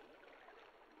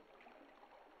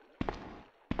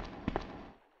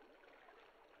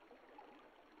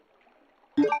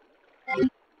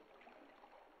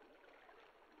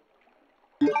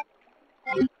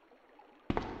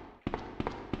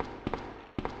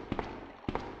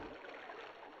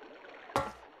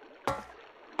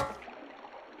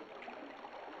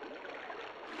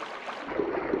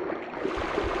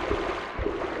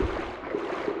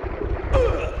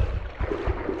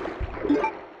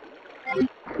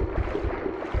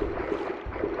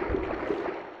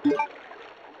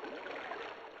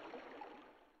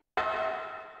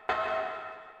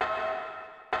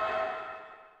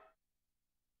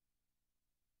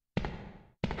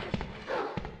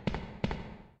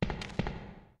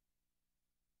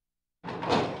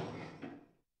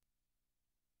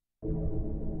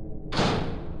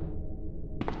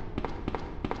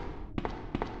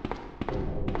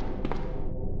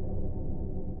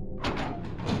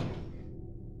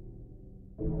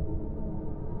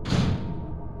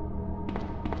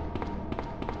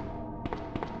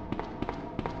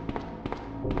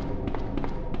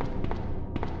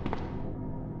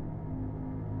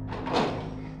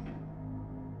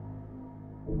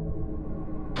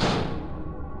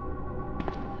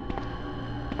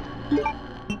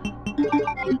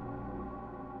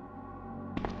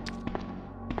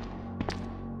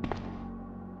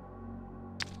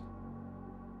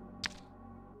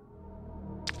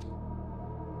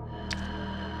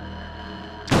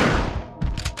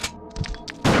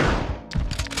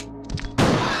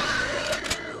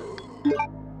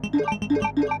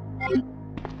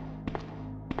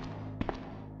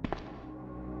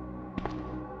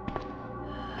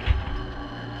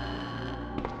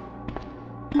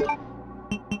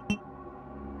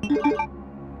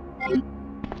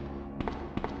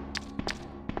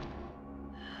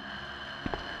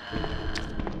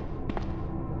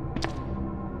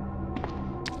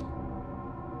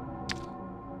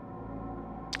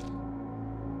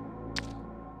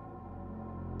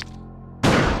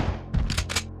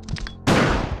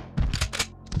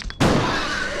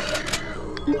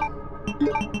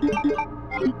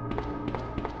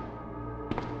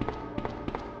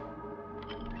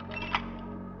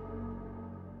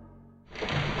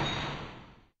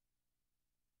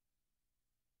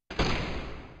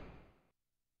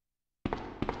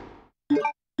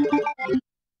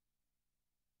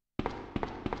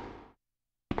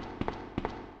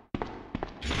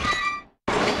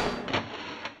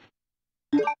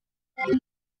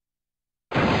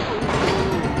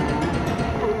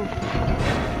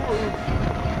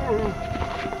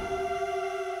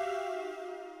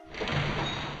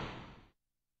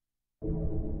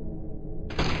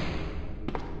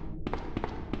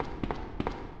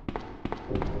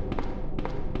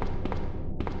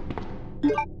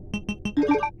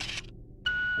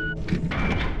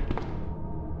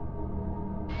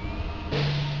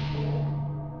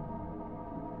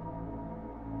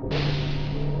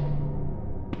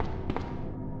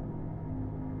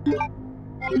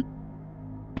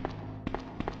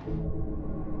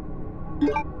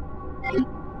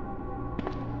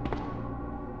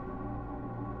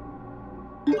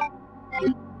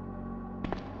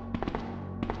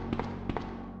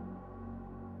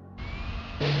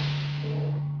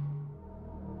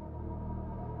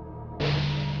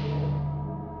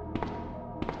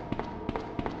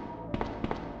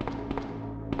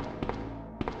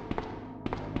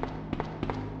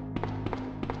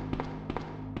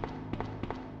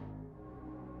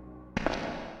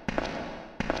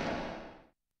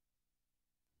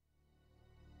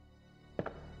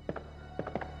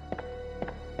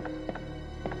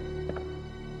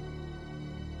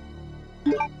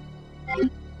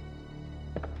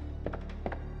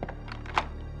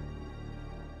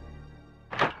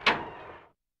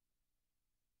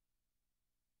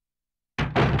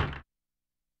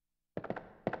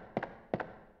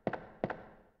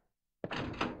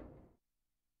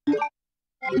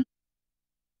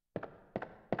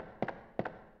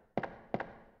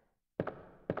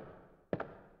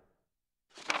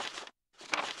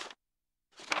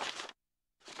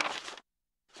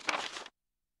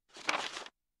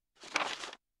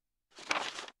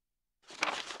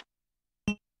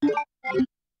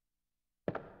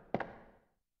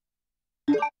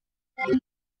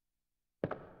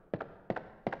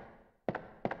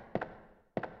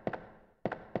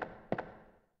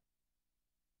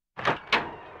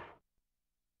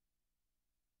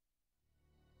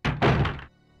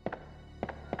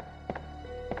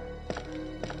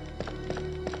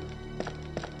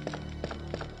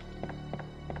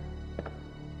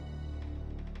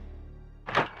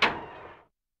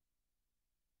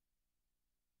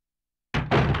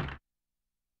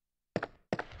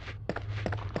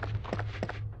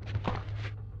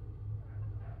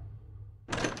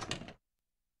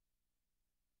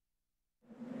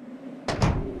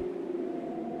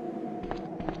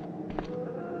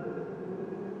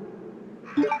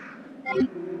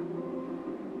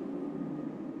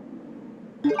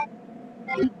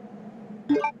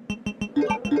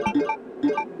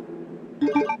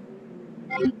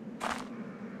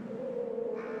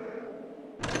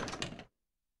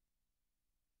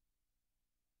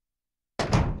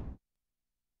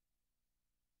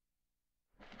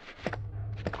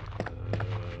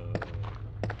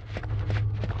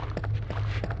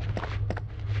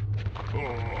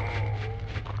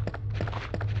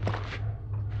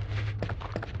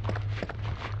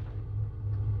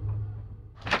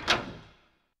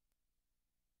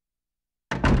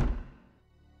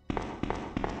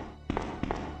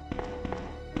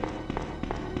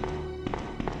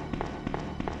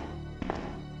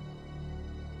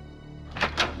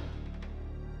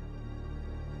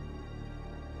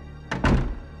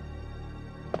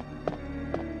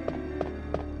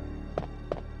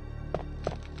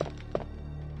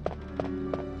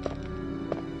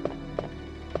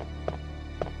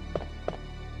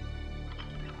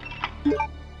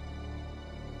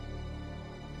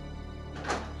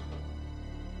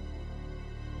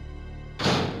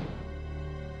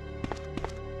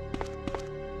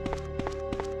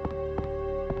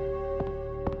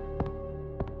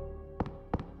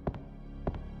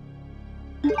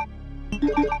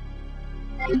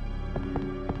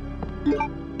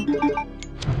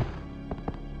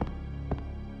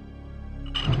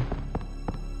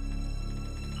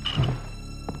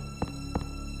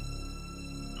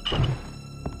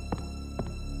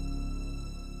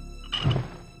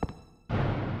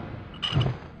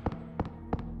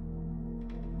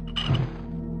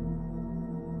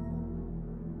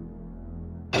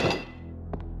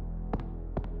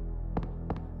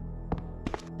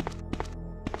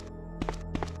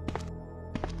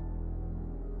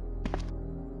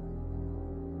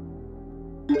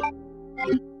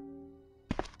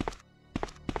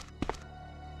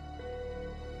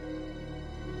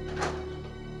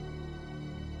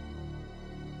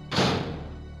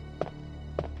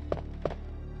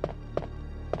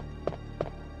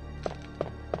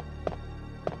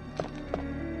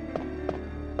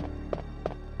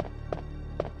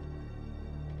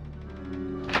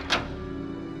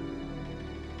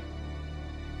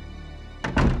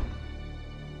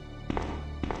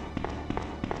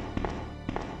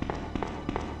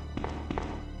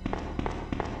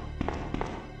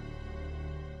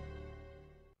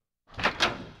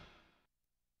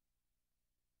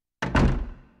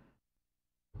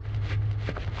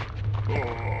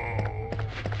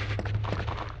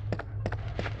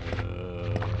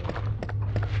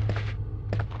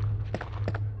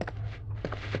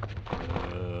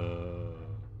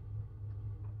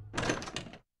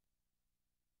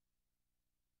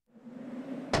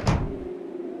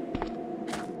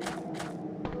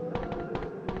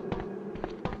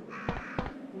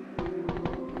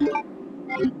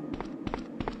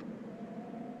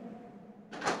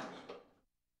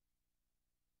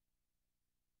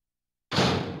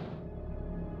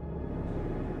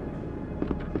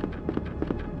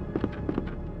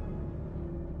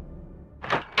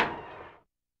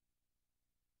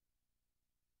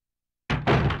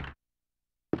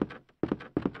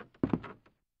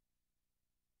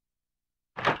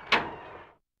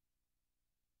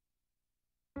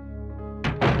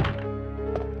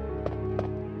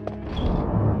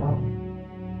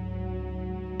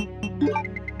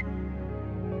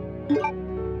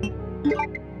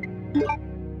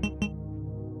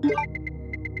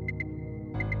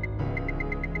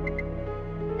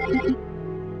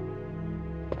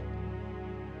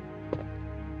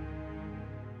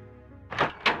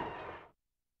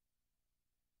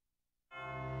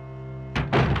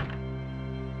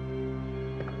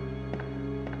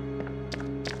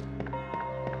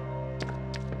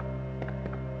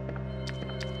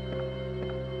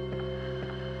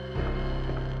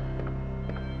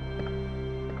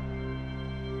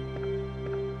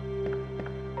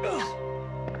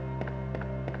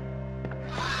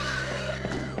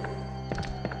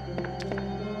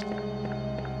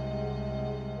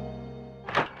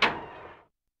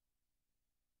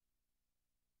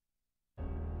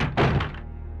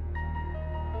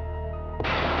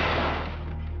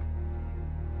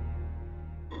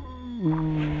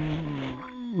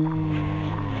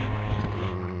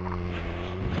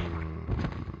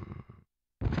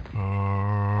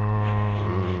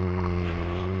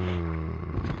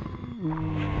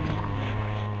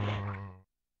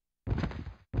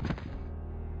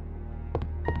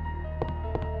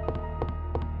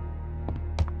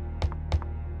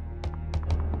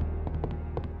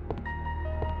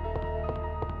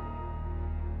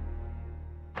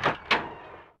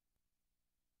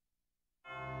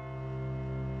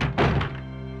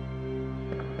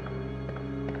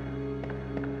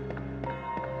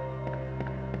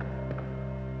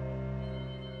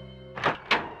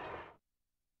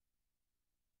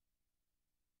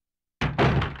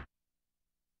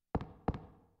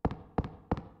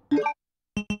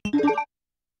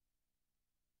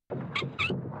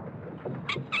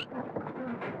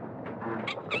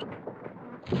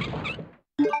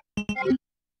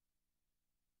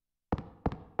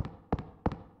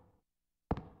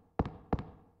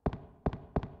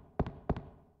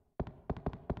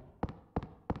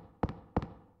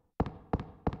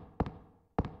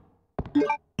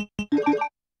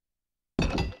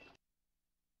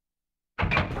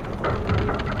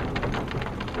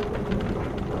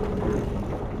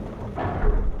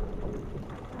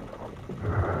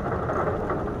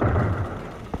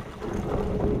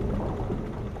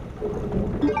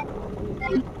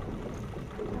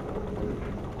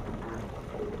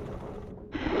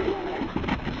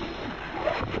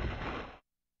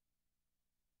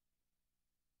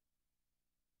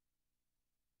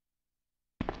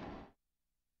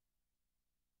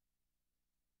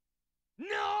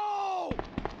 No!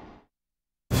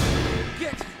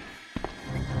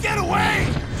 Get away!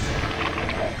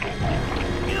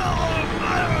 No!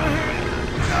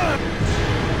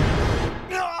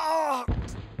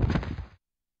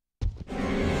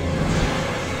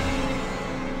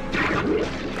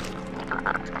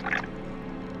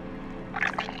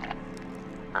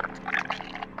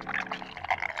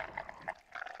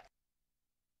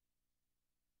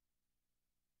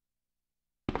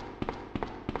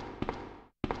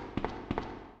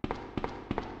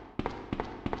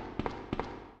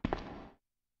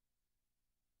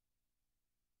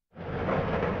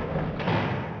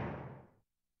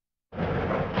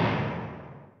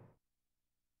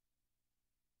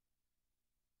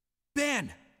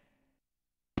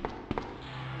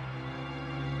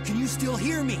 you still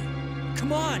hear me?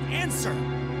 Come on, answer!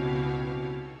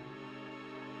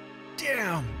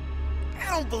 Damn! I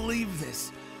don't believe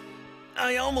this.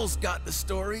 I almost got the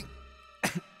story.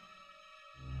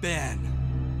 Ben.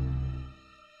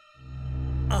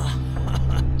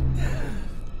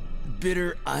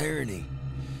 Bitter irony.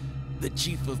 The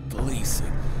chief of police,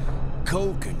 a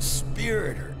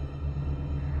co-conspirator.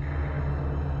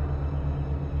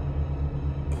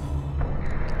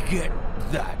 Get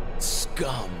that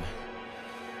scum.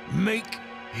 Make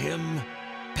him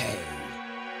pay.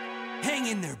 Hang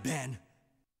in there, Ben.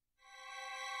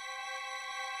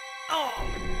 Oh,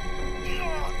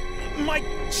 my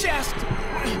chest!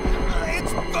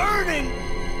 It's burning!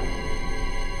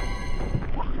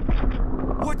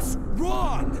 What's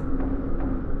wrong?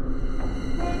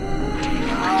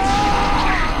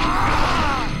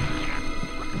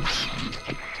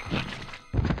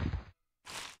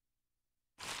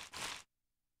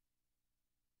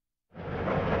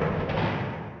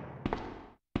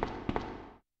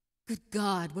 Good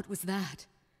God, what was that?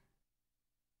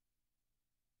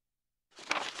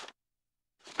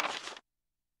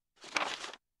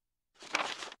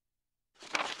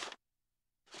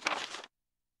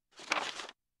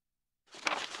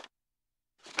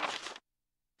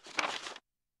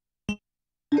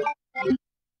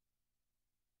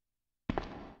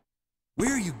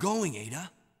 Where are you going,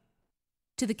 Ada?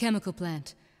 To the chemical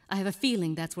plant. I have a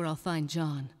feeling that's where I'll find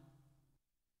John.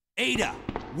 Ada,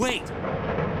 wait!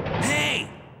 Hey!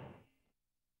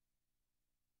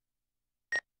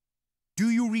 Do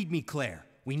you read me, Claire?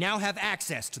 We now have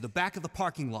access to the back of the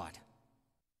parking lot.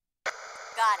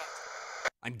 Got it.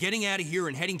 I'm getting out of here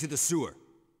and heading to the sewer.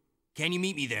 Can you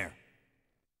meet me there?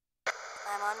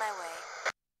 I'm on my way.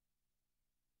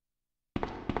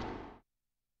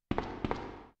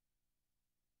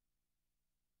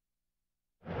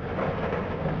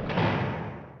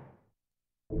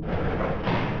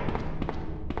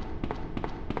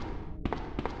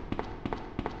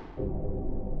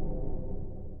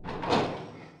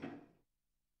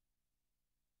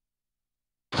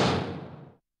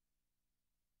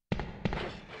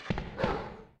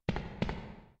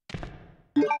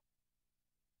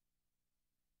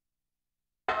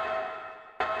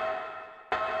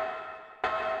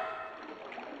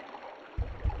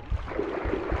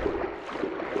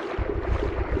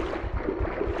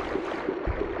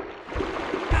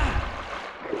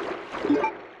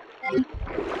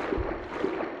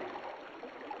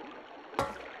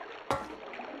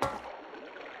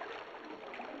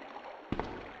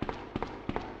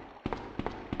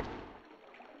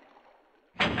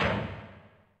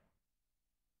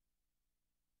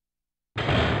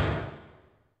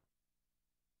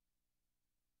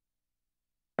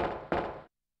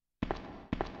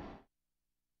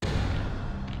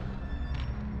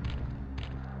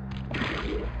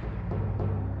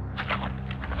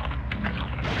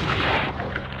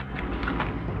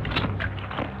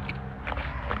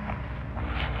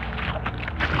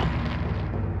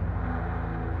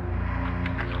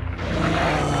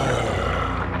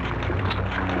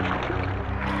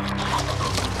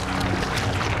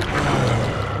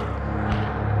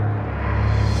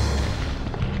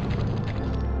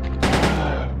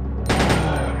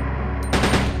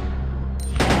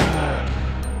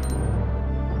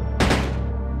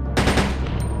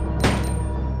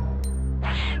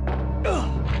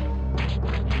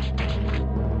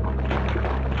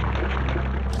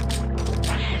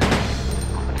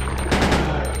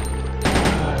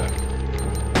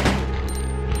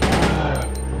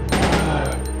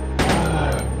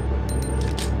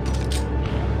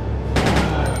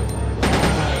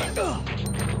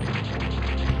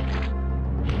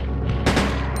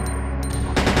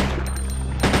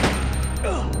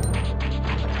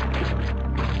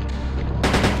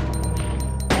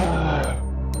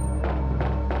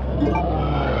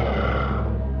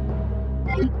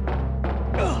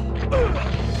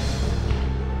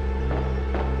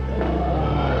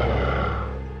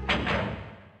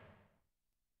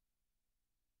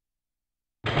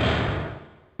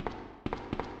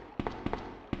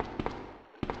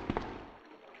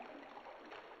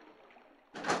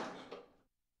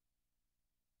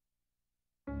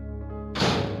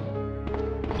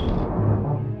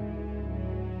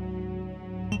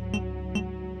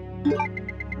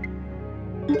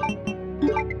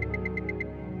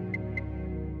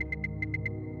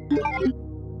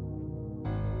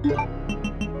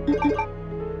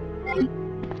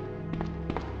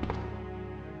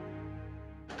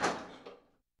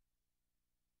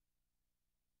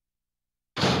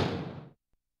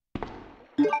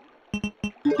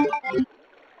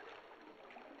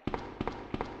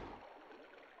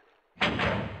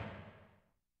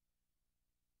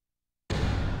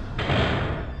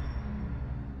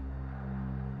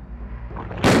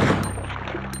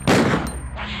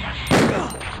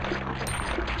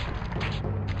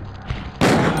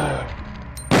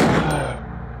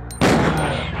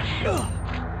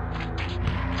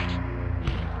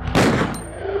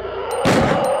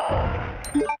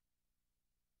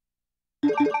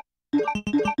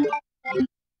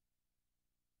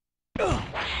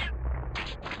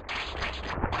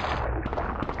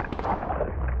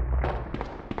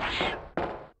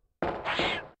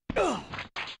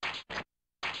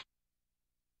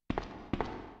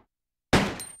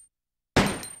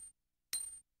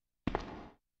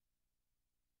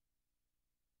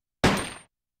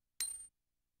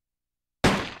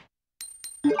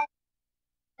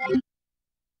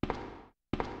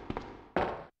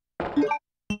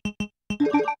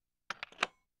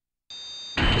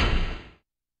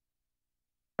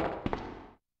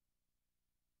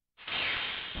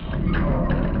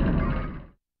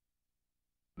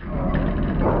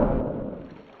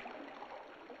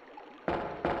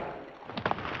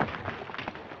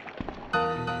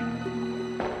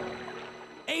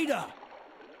 Ada!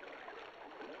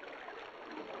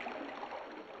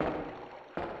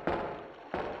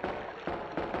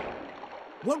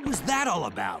 What was that all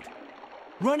about?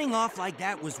 Running off like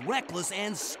that was reckless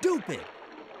and stupid.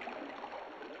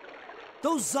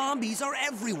 Those zombies are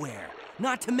everywhere,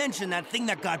 not to mention that thing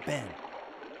that got Ben.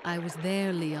 I was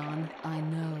there, Leon. I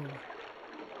know.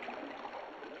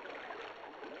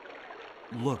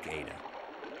 Look, Ada,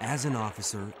 as an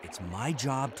officer, it's my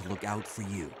job to look out for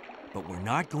you. But we're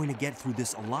not going to get through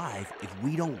this alive if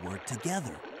we don't work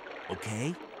together,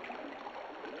 okay?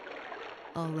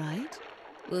 All right.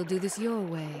 We'll do this your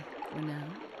way for now.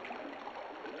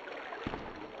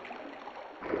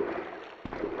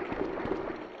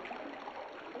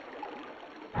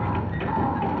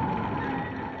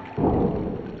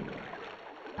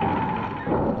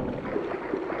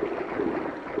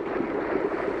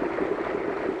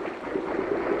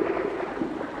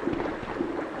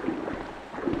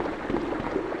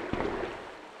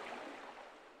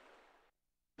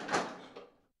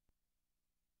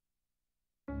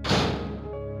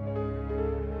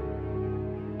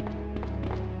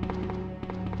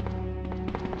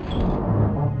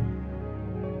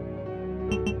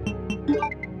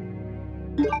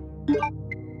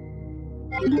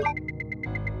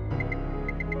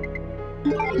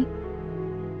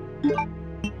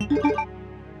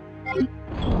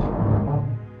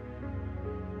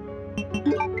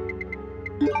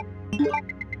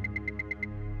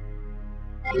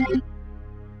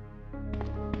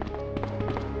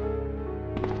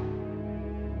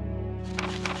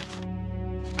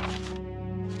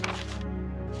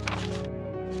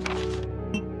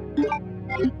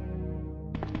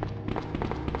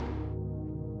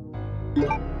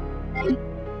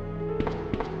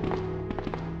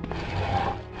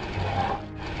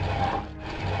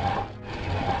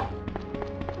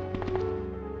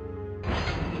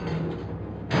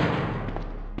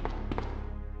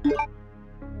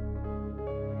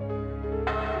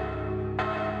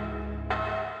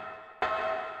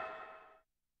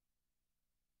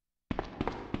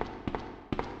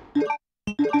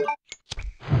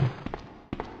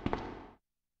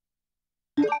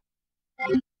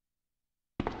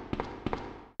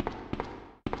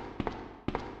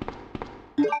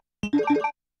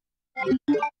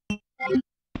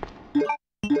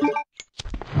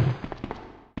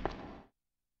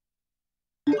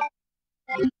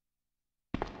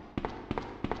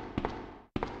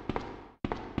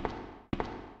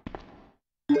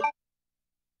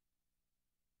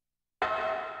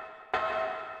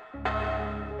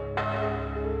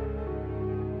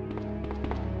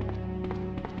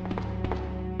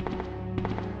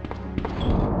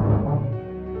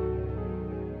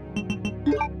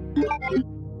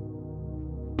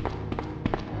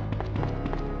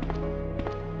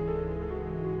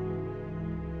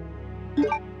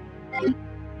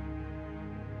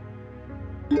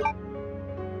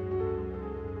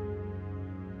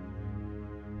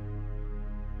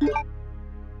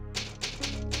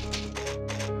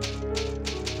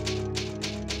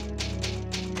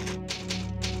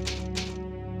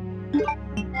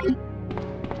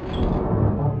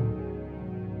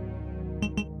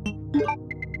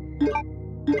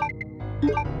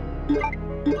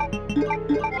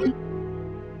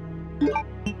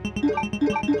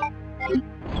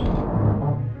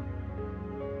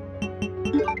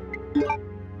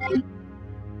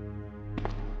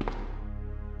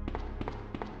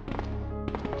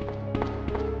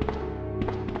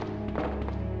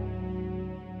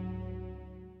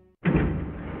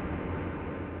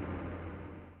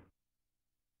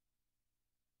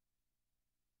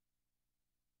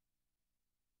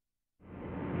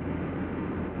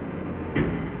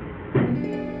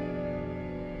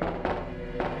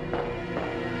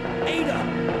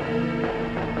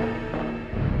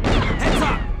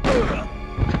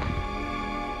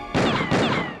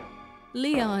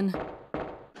 Leon,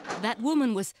 that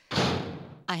woman was...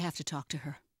 I have to talk to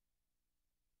her.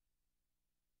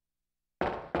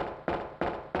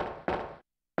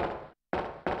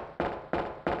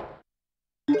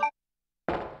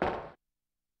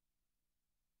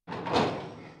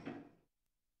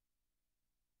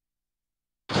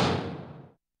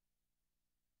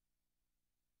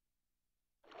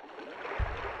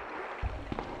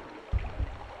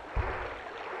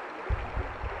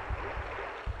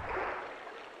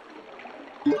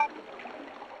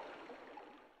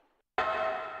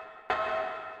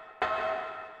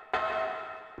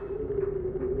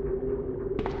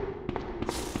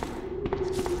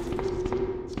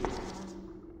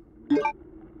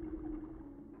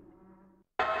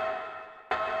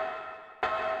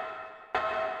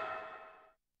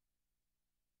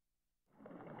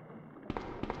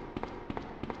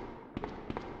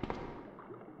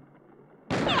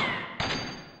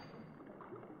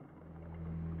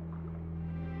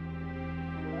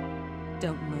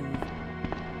 Don't move.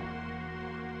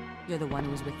 You're the one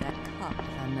who was with that cop,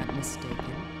 if I'm not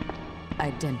mistaken.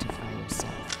 Identify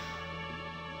yourself.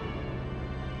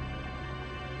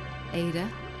 Ada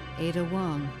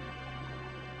Wong.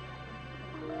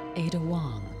 Ada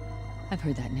Wong. I've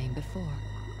heard that name before.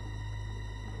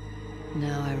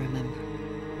 Now I remember.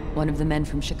 One of the men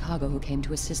from Chicago who came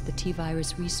to assist the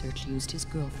T-virus research used his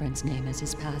girlfriend's name as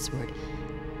his password.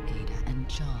 Ada and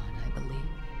John, I believe.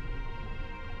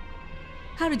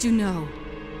 How did you know?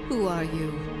 Who are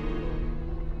you?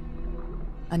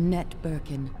 Annette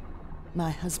Birkin.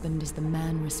 My husband is the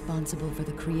man responsible for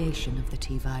the creation of the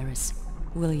T-virus.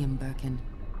 William Birkin.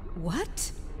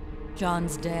 What?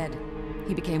 John's dead.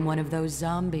 He became one of those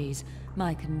zombies.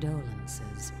 My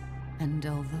condolences. And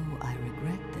although I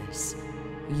regret this,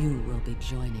 you will be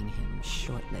joining him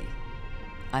shortly.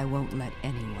 I won't let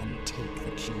anyone take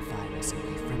the G-virus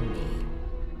away from me.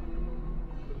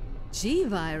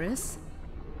 G-virus?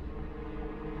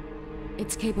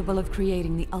 It's capable of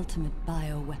creating the ultimate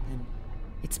bioweapon.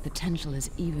 Its potential is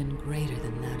even greater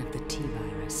than that of the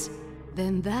T-virus.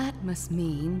 Then that must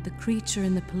mean the creature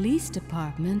in the police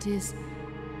department is...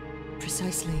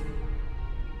 Precisely.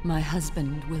 My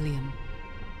husband, William.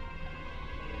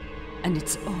 And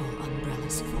it's all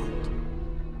Umbrella's fault.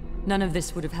 None of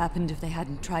this would have happened if they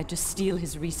hadn't tried to steal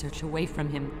his research away from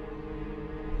him.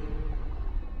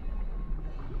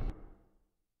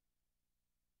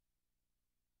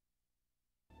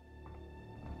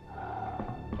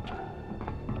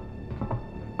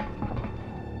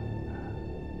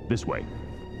 This way.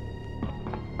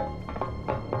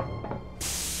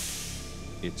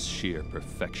 It's sheer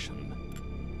perfection.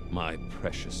 My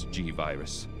precious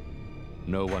G-virus.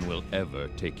 No one will ever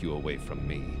take you away from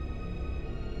me.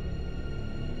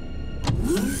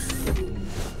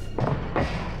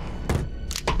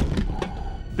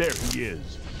 There he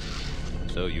is.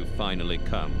 So you finally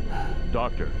come.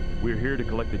 Doctor, we're here to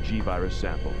collect the G-virus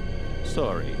sample.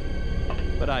 Sorry,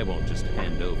 but I won't just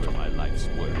hand over my life's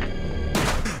work.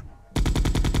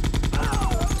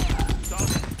 Stop!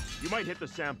 You might hit the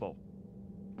sample.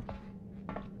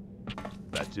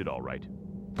 That's it, all right.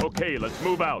 Okay, let's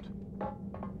move out.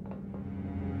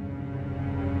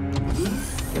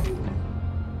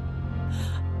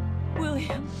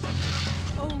 William!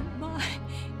 Oh my!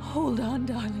 Hold on,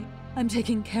 darling. I'm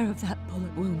taking care of that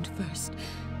bullet wound first.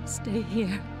 Stay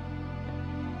here.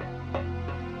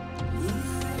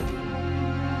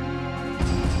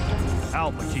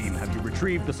 Alpha team, have you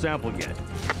retrieved the sample yet?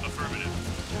 Affirmative.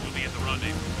 We'll be at the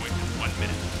rendezvous point in 1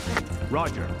 minute.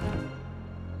 Roger.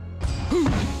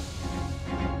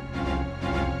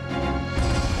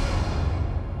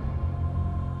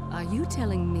 Are you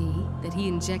telling me that he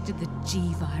injected the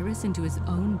G-virus into his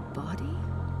own body?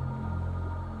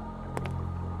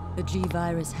 The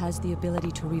G-virus has the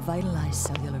ability to revitalize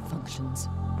cellular functions.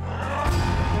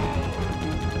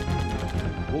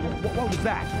 What was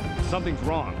that? Something's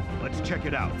wrong. Let's check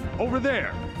it out. Over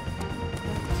there!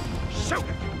 Shoot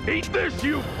it! Eat this,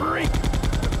 you freak!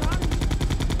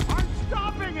 I'm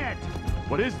stopping it!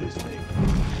 What is this thing?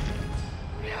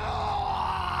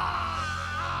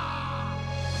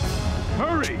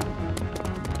 Hurry!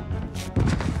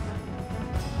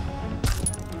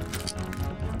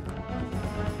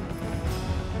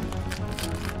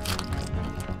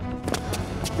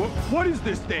 What is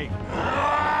this thing?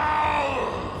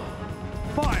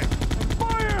 Fire!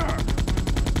 Fire!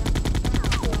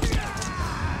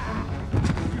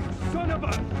 You son of a...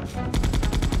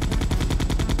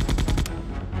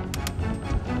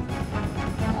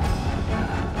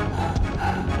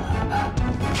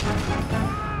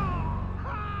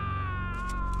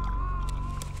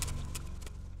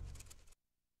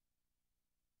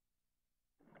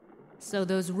 So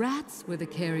those rats were the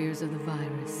carriers of the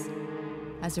virus.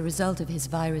 As a result of his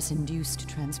virus-induced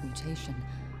transmutation,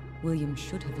 William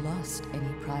should have lost any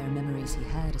prior memories he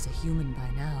had as a human by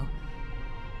now.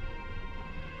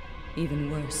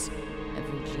 Even worse,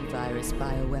 every G-Virus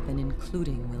bioweapon,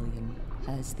 including William,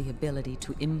 has the ability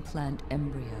to implant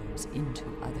embryos into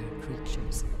other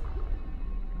creatures.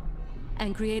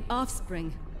 And create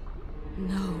offspring.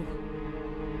 No.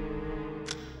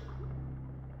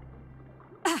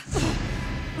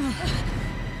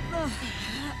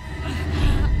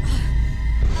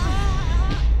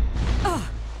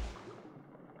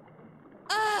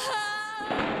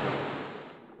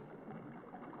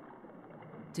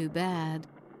 Too bad.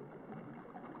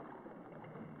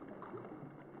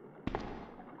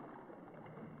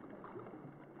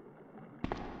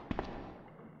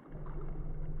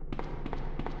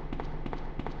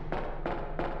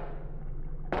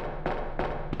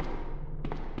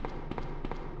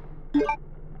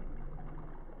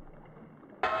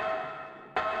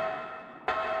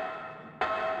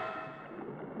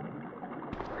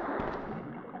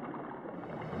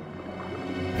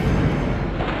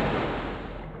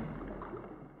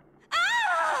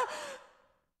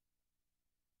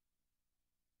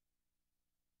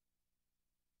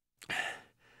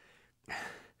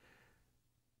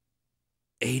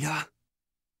 Ada?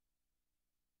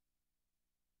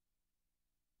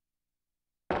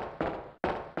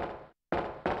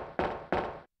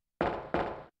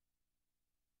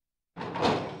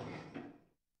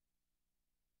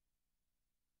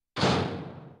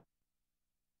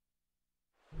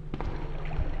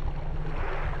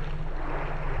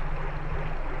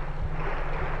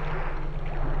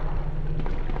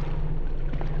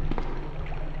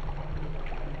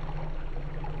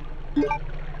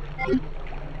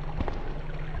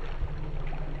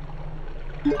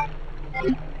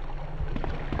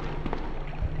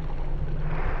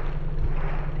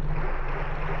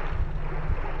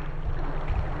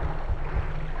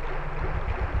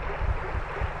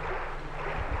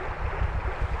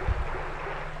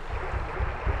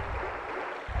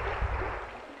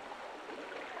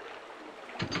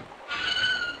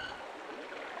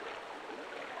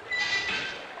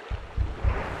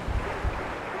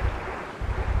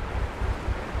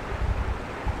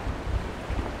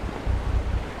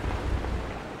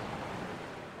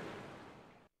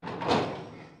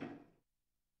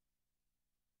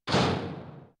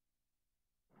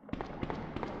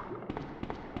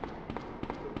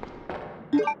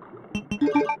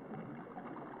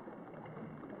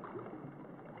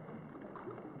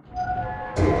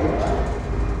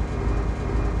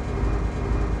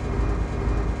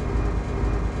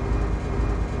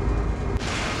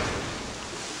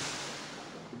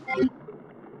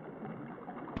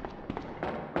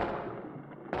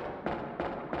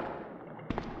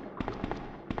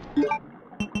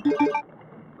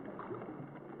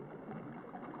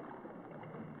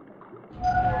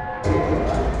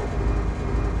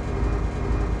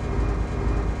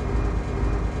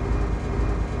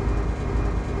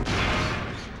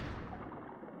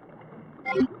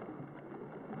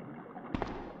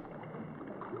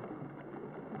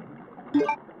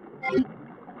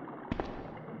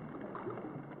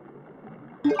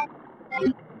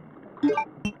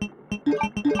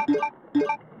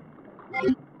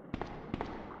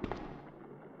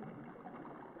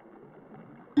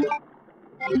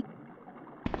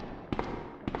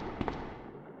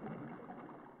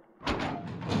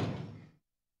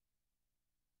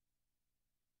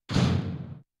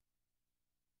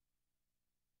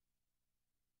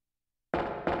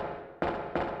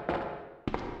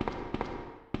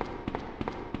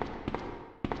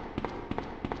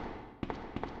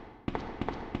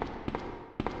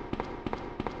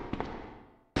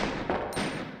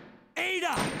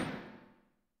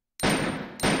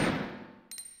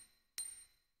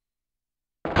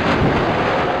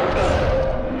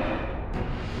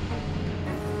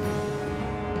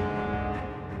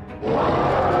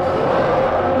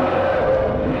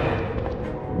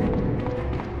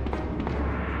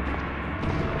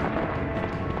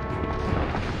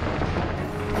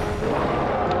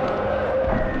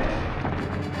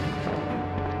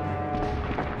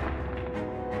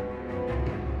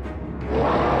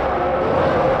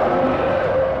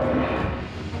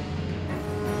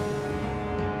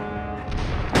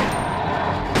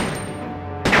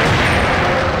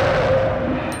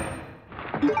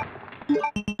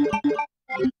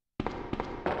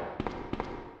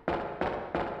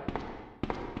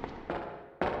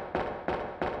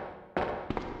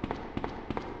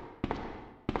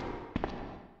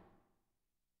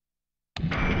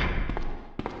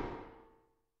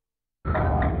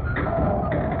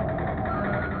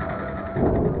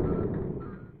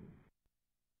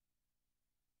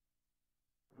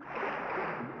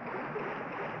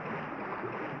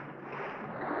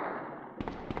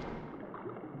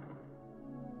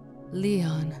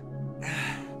 Leon.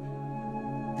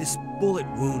 This bullet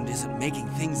wound isn't making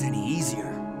things any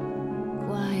easier.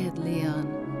 Quiet, Leon.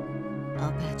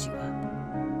 I'll patch you up.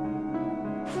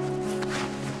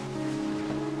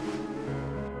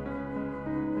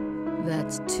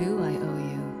 That's 2 I owe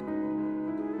you.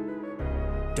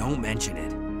 Don't mention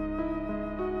it.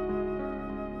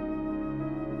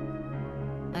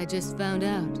 I just found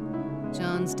out.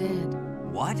 John's dead.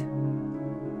 What?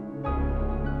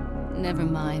 Never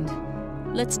mind.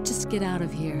 Let's just get out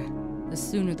of here. The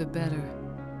sooner the better.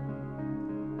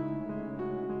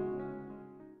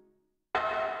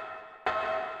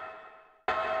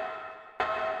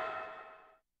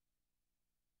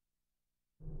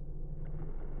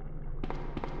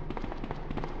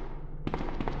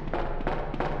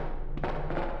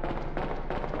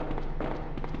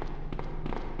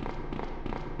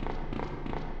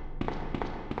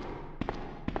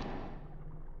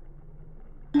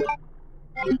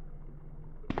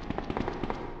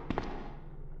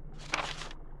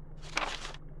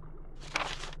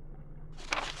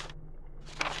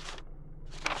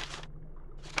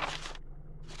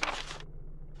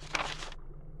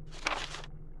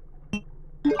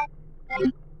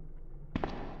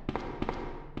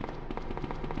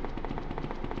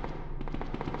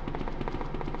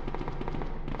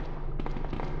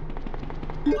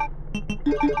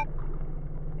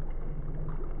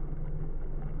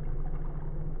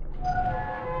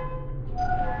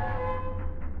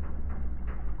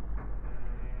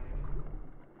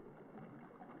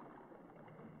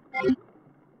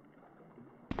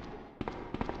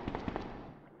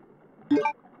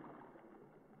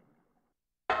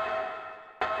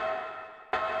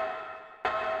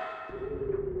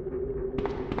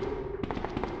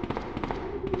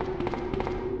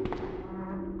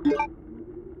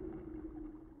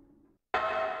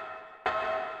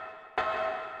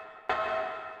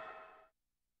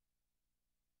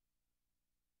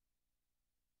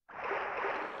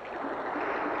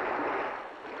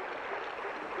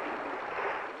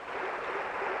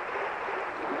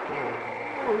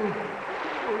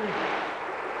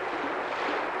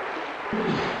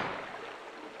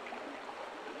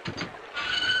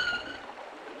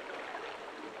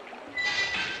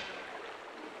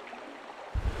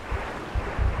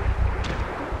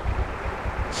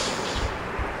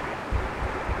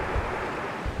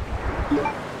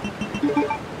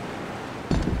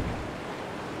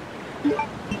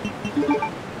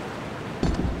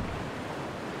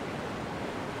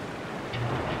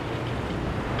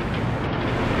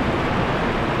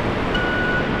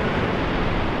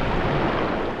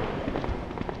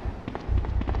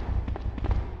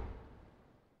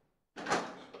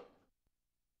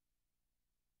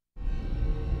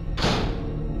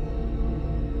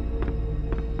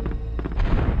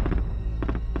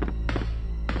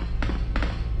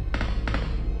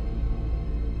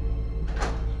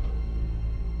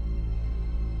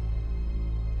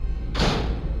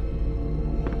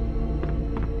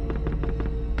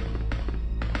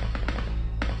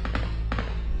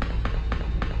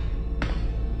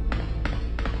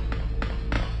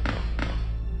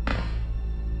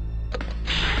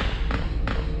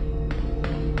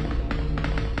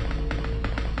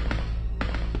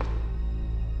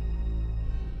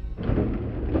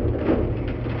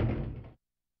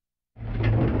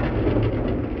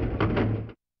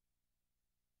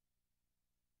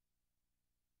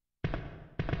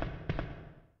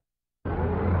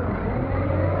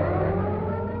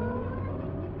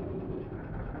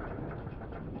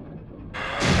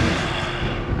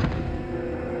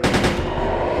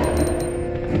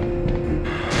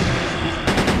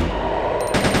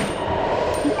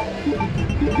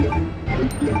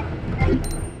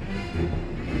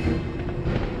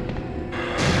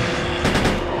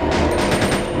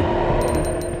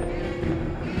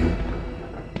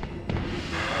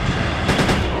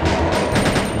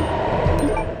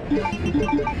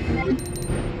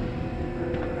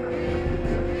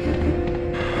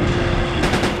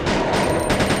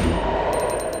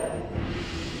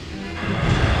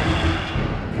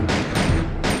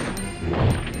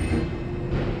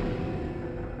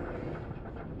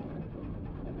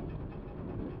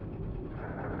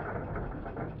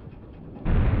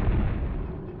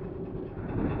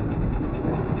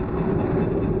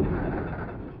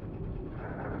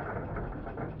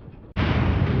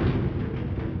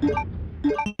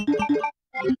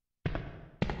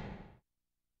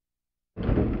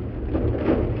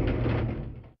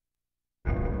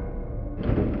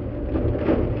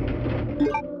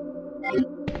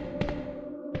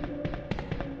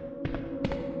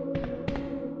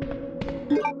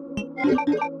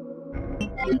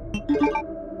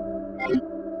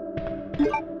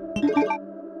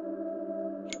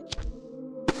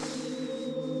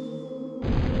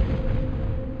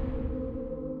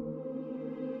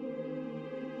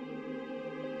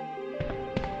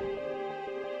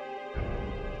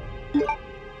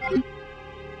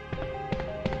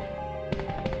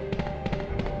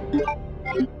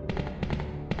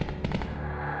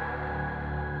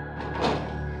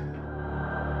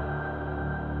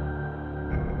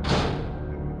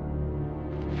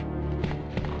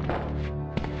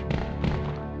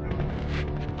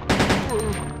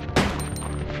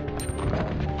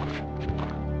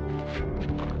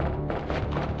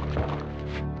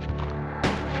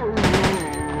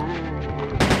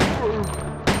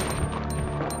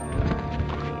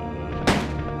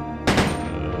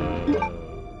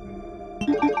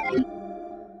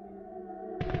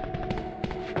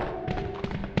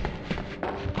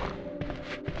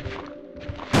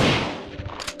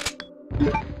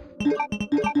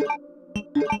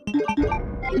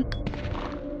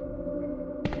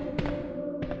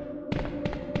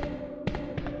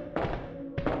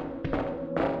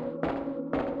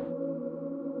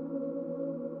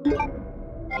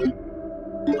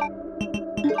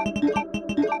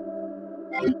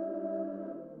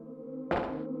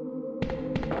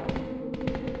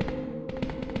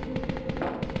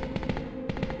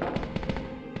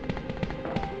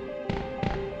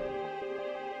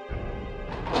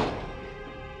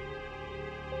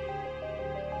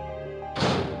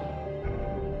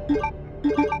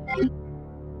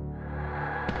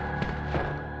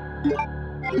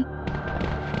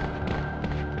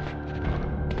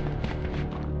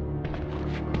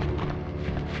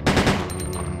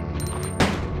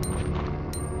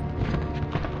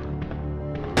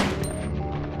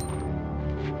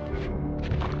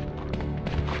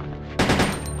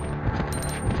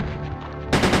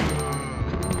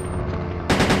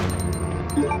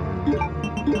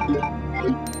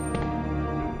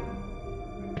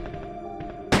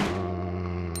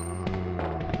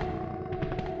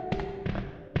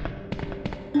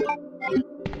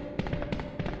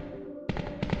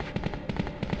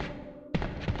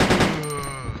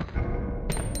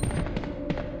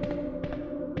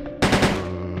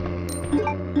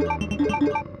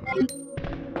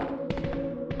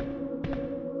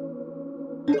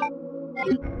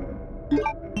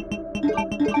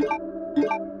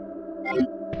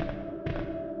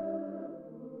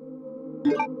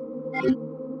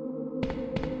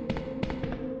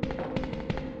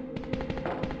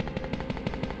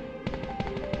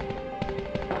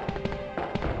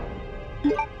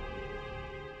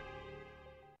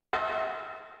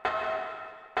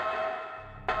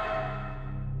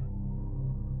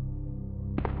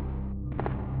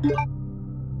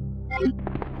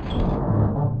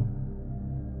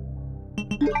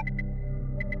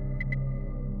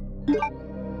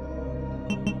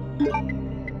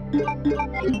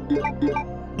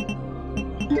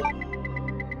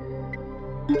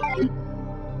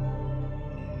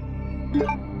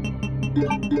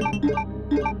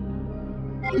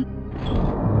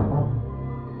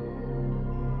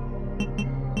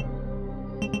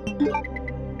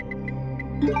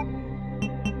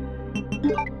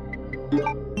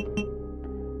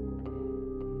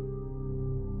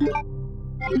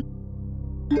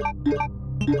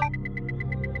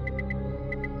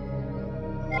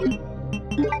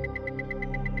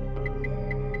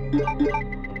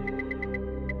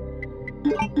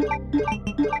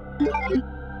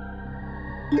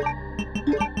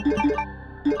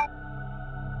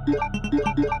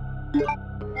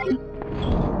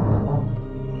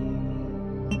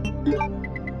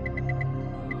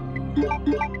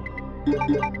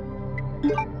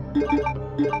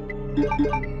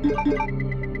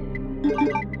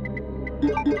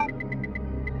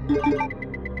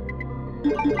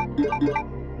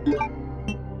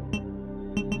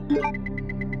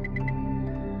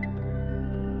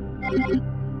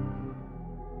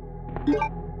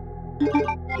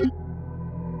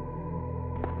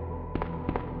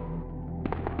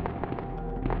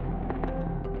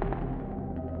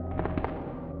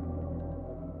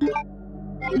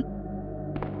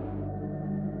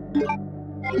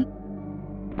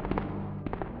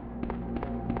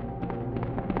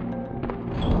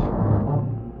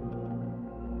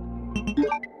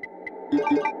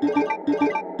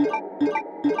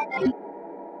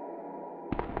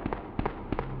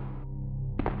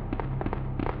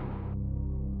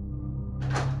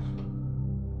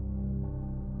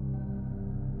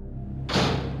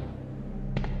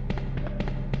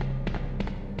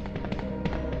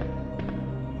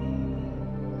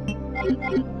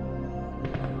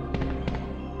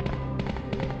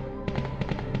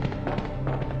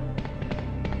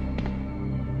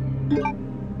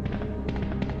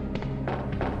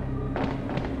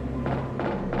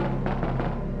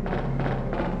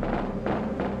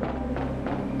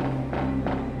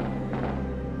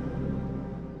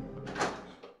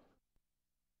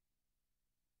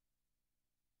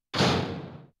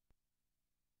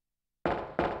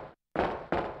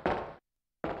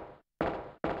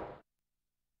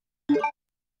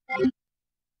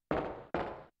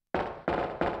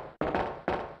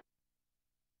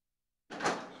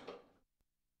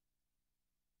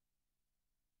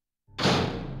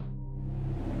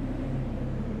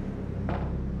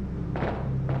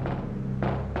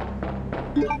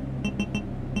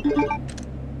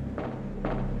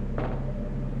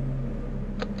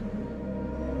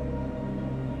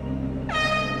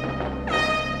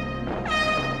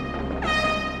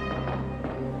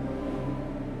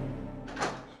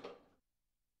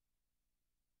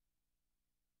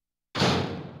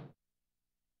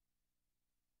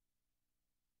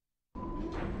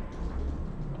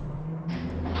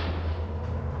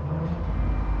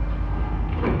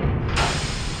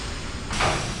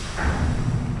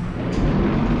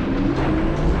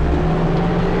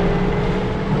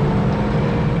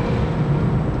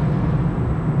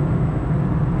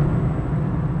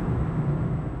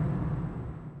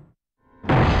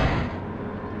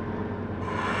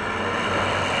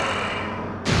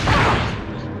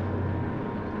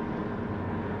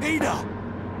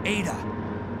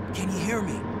 Can you hear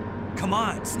me? Come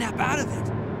on, snap out of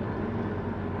it!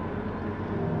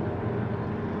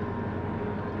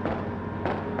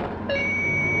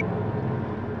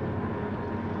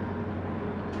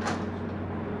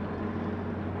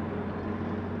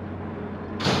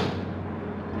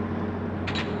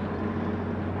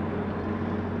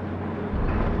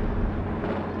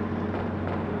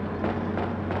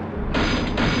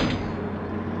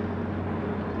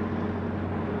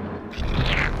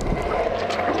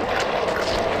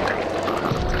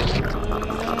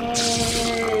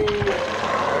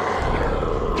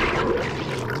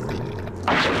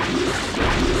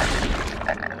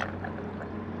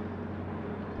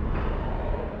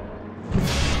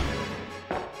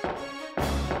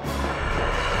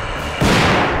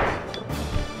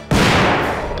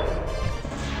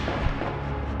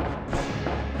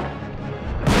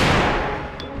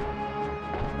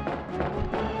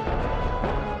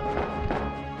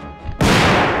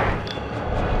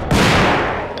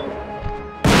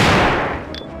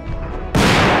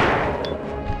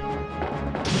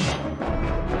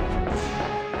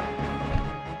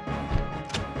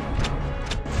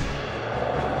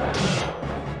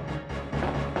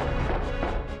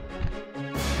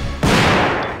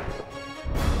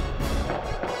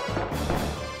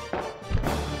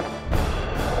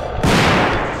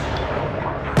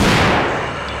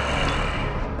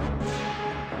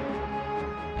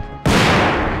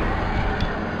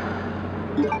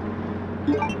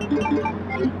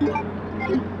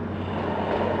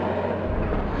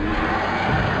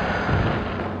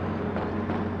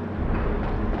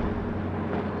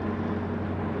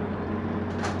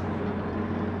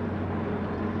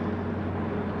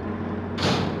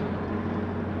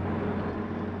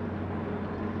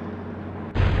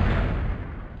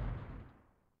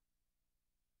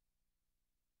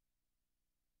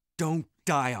 Don't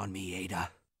die on me,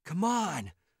 Ada. Come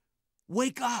on!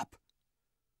 Wake up!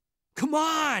 Come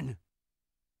on!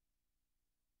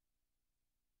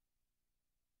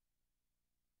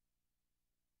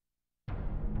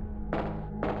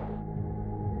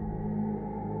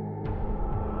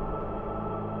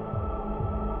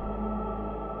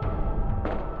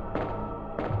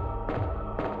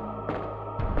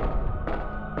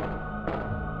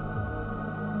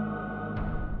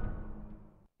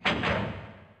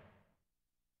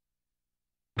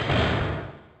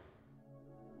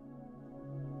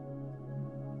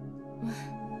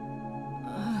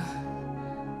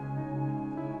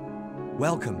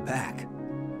 Welcome back.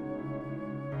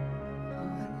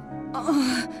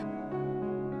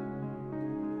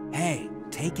 Hey,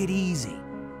 take it easy.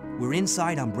 We're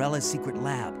inside Umbrella's secret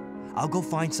lab. I'll go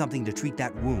find something to treat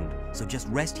that wound, so just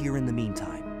rest here in the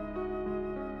meantime.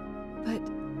 But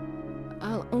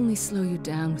I'll only slow you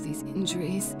down with these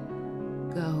injuries.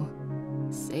 Go.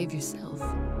 Save yourself.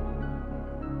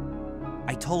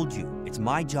 I told you, it's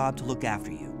my job to look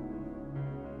after you.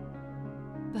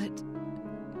 But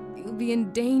you'll be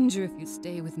in danger if you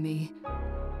stay with me.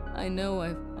 I know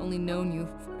I've only known you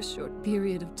for a short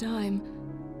period of time,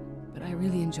 but I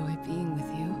really enjoy being with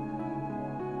you.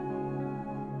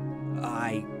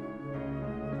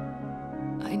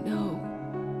 I know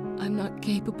I'm not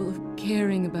capable of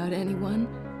caring about anyone,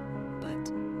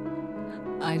 but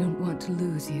I don't want to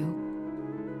lose you.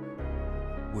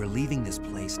 We're leaving this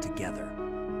place together.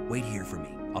 Wait here for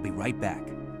me. I'll be right back.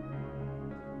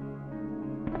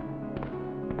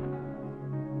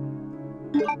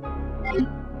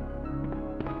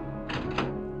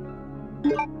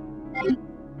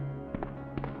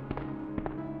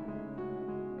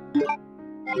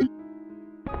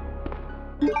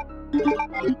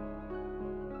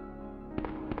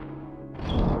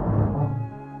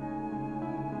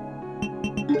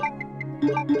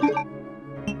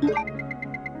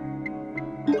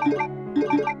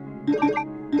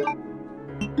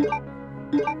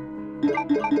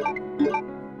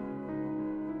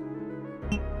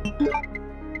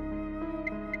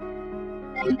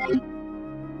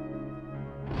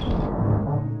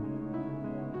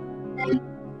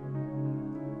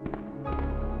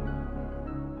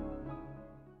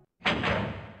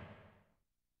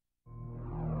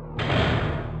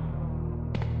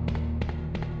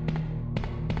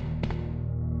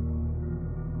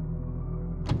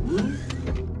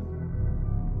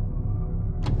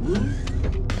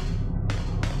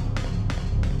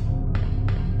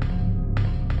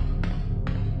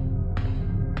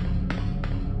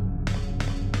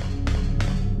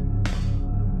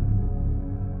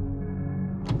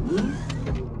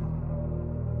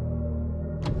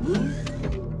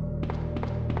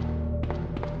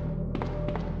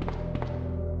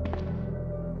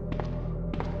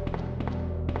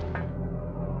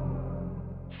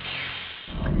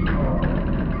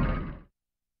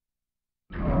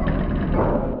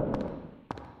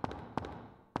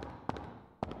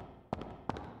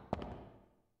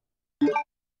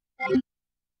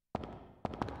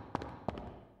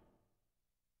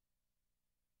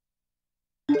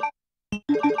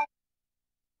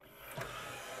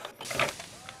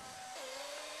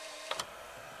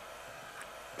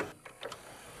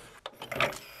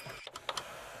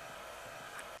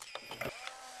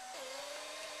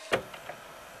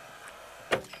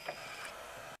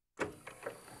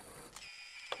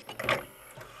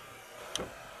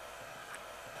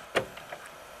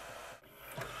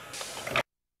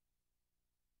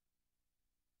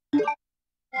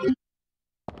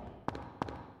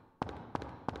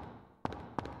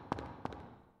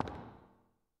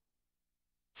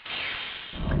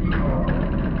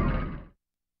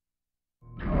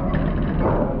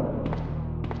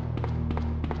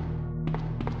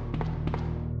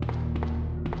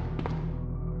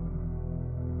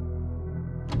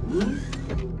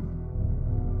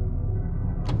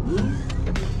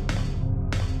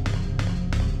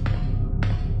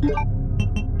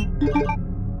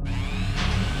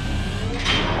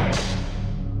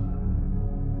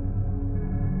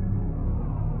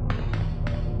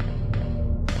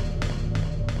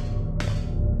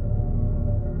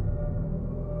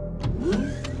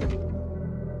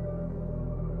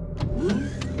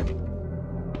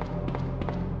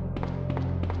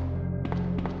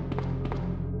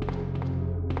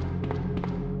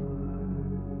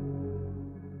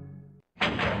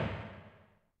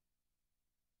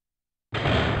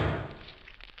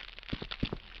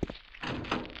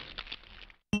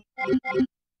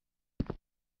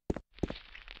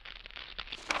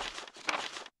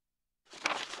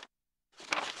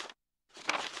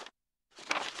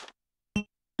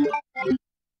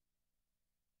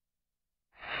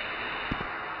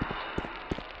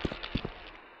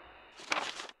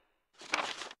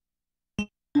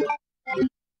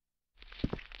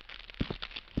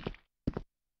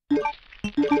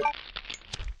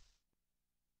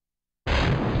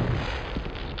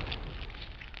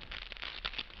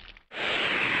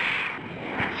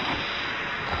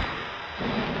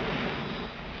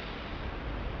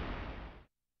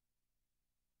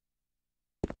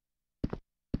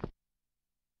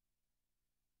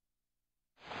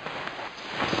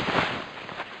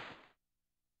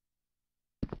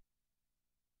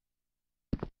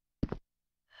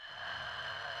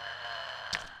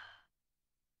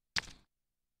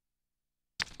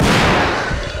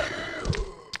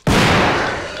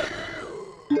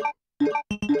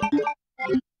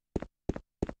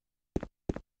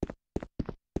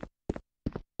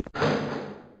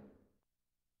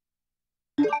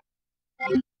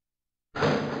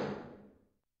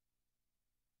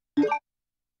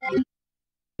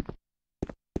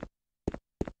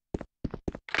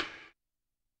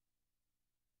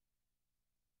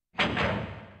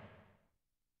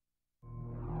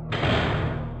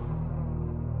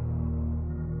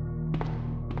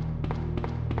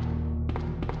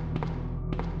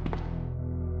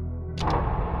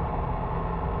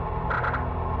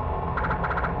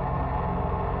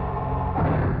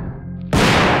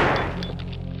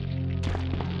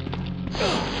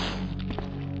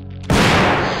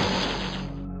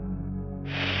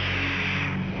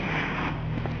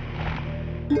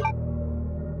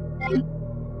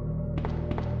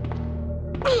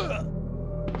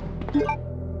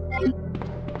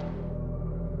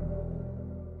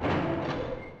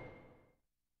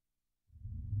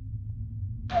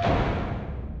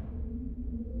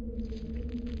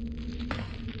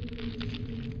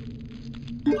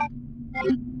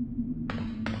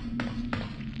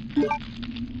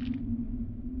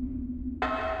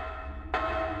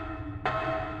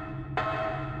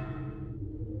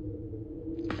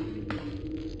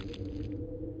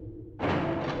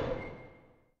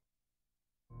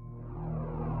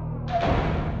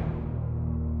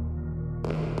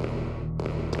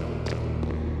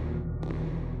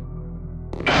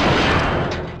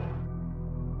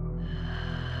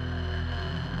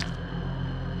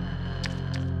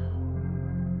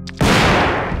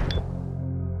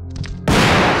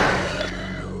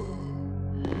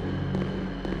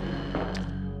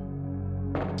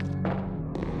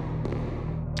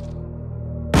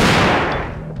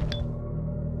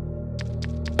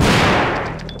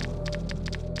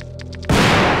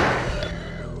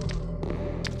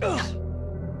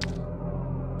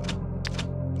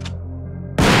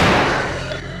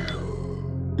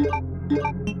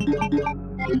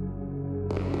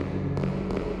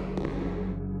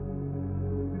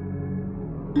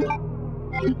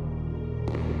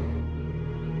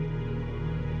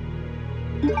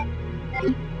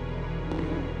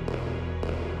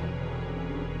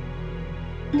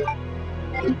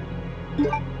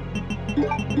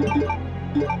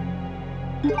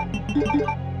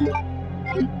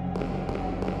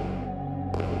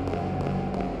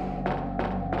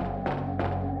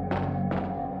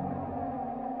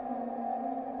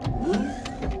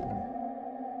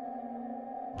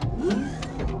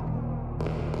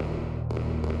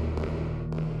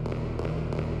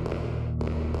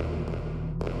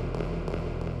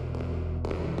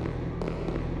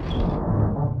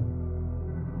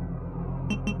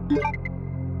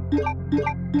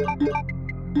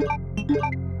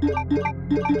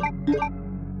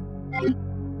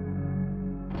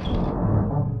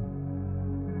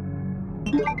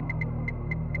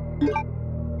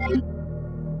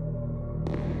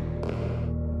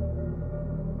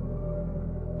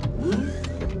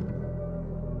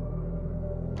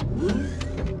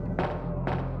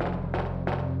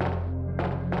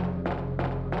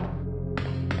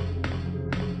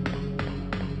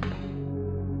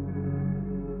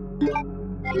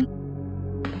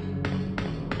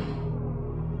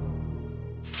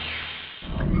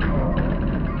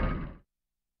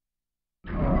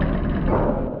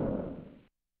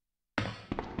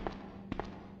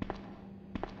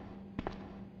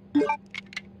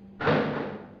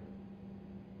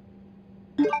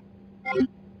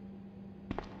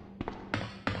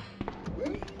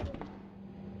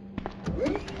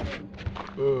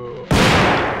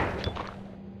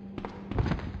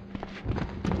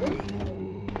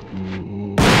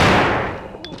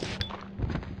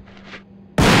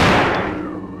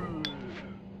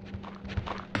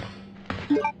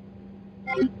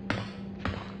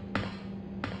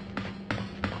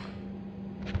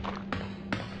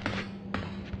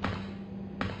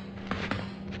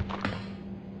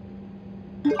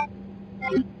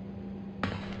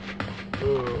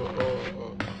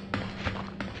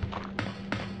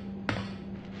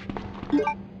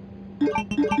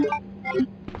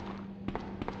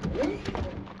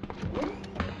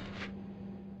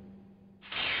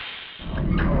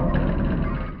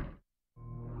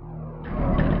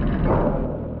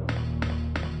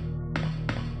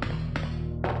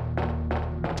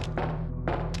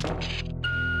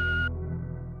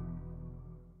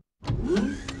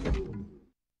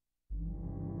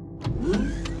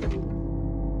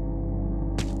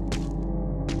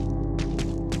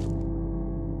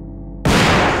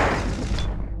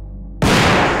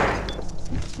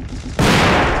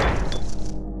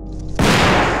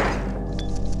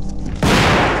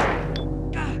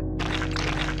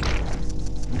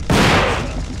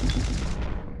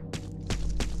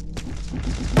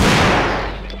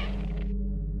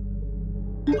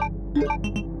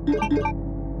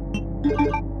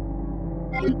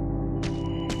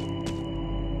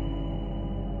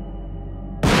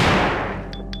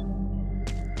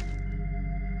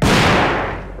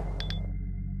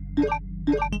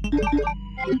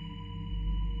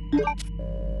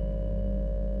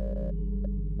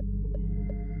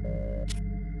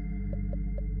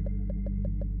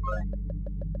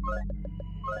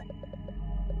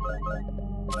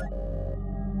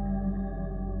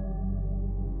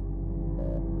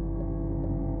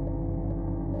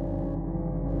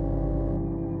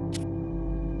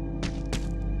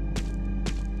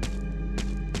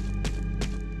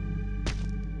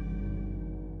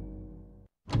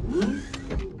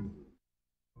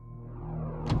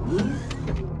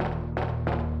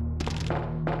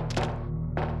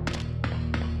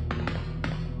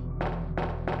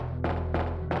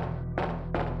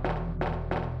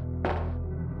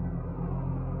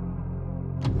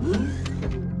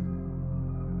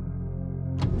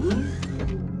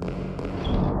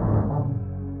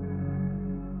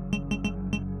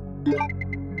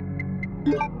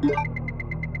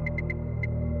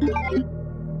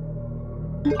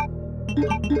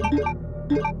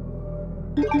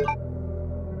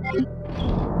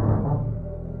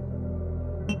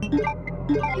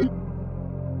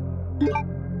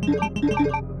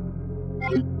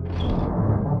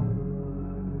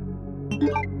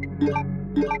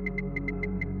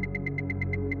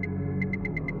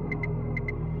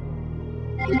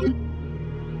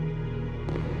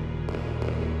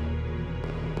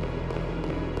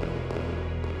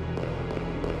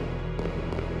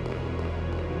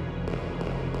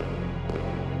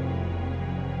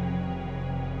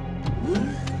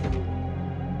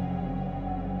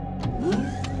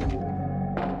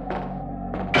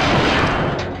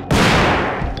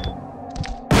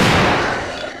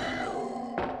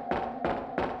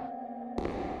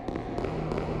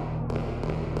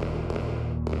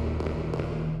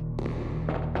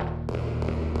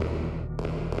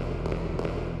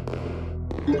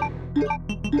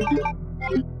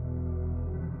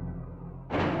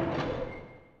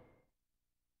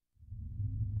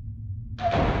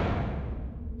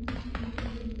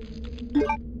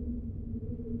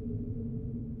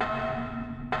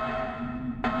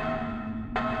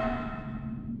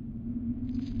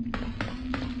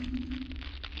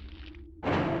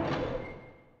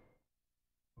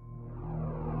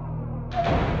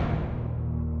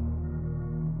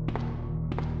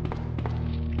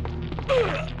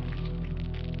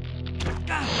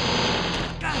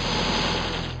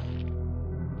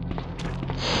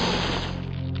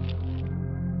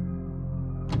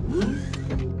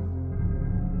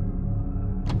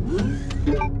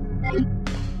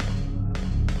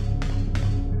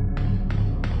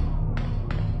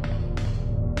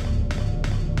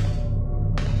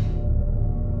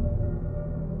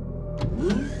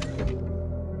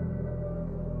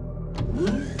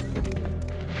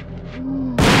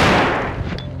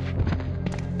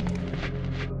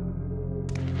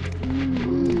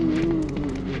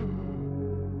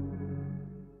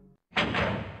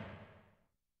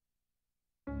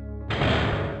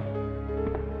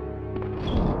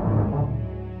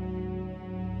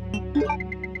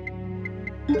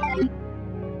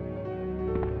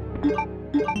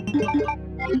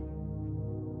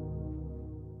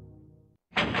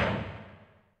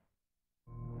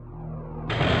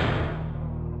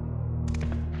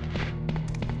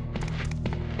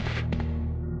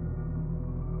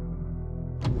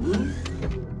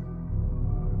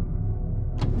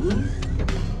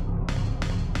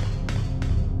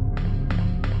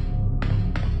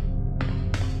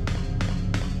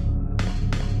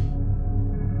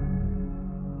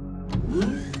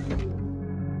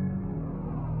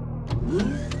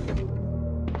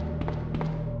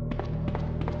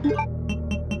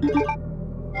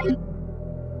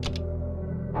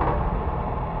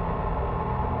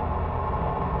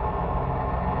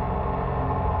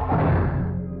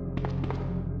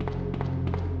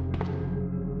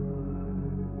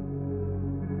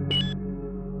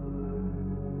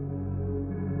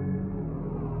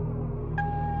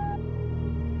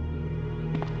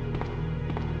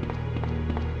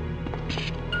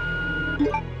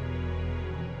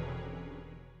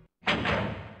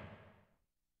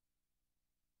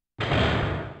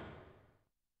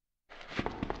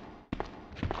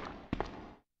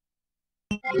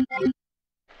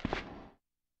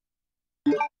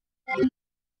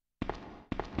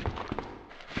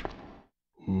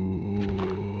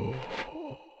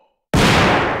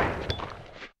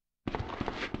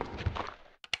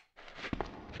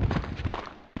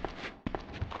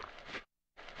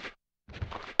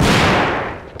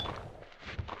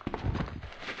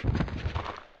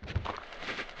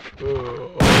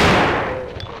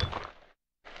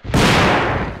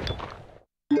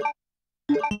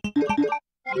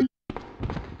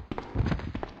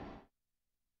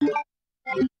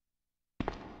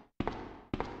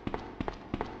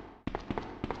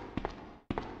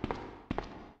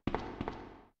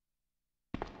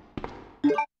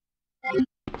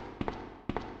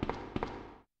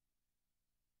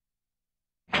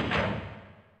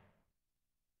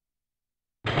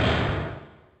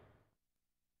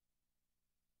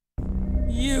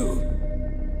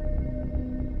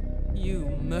 You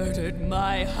murdered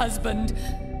my husband.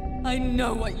 I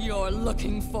know what you're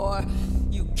looking for.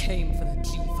 You came for the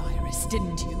G-Virus,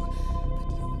 didn't you?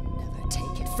 But you'll never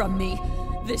take it from me.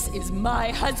 This is my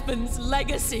husband's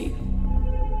legacy.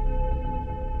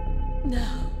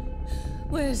 Now,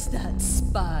 where's that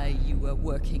spy you were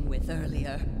working with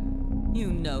earlier?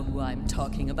 You know who I'm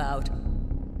talking about.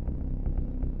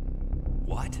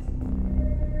 What?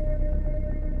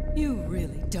 You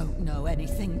really don't know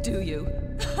anything, do you?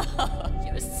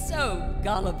 You're so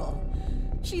gullible.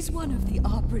 She's one of the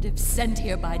operatives sent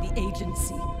here by the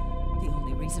agency. The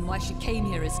only reason why she came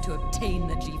here is to obtain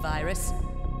the G-Virus.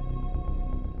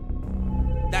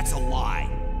 That's a lie.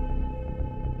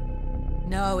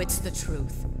 No, it's the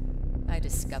truth. I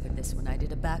discovered this when I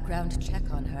did a background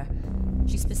check on her.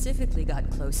 She specifically got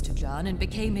close to John and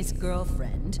became his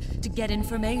girlfriend to get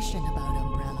information about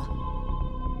Umbrella.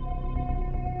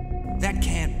 That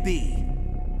can't be.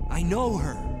 I know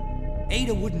her.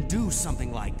 Ada wouldn't do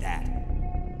something like that.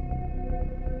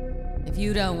 If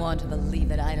you don't want to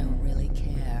believe it, I don't really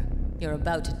care. You're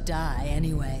about to die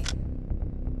anyway.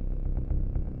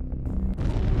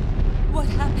 What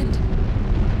happened?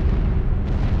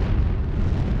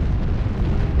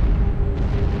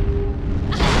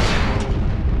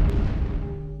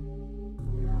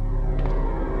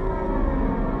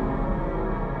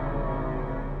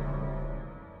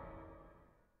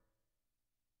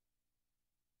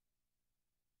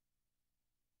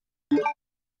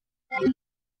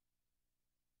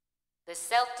 The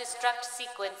self-destruct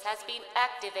sequence has been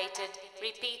activated.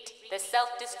 Repeat, the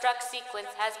self-destruct sequence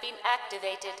has been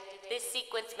activated. This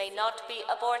sequence may not be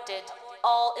aborted.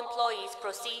 All employees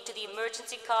proceed to the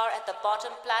emergency car at the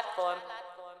bottom platform.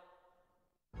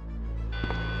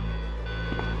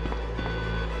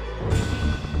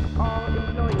 All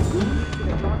employees proceed to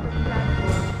the bottom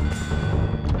platform.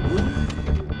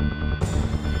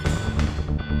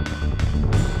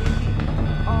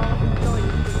 All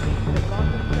employees proceed to the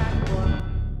bottom platform.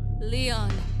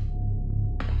 Leon.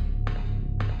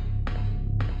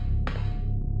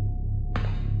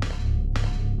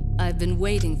 I've been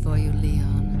waiting for you,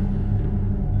 Leon.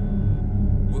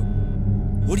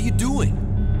 What are you doing?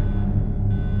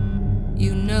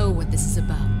 You know what this is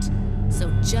about,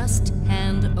 so just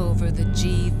hand over the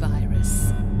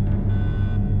G-Virus.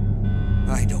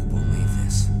 I don't believe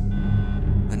this.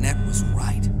 Annette was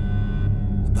right.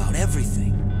 About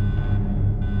everything.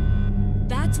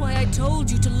 That's why I told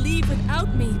you to leave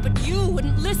without me, but you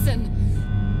wouldn't listen.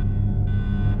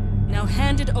 Now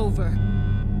hand it over.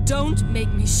 Don't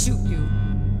make me shoot you.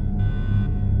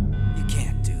 You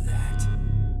can't do that.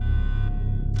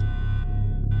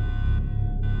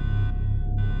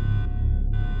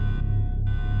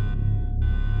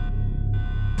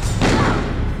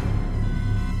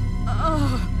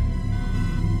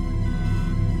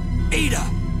 Ada!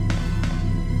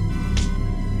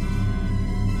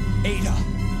 Ada,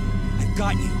 I've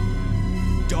got you.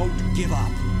 Don't give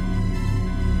up.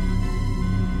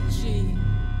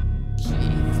 G-Virus.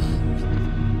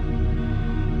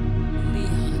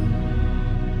 Leon,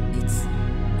 it's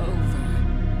over.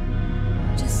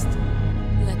 Just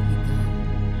let me go.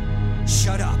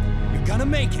 Shut up. You're gonna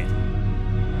make it.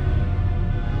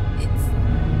 It's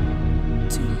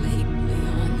too late,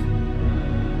 Leon.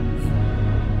 We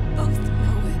both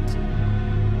know it.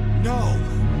 No.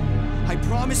 I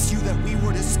promised you that we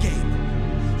would escape.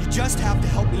 You just have to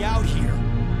help me out here.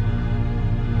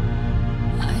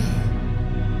 I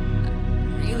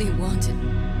really wanted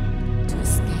to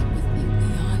escape with you,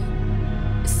 Leon.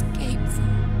 Escape from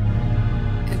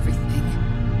everything.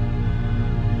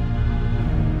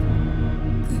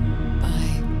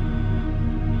 Goodbye.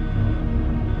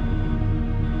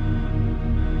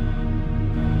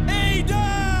 Ada!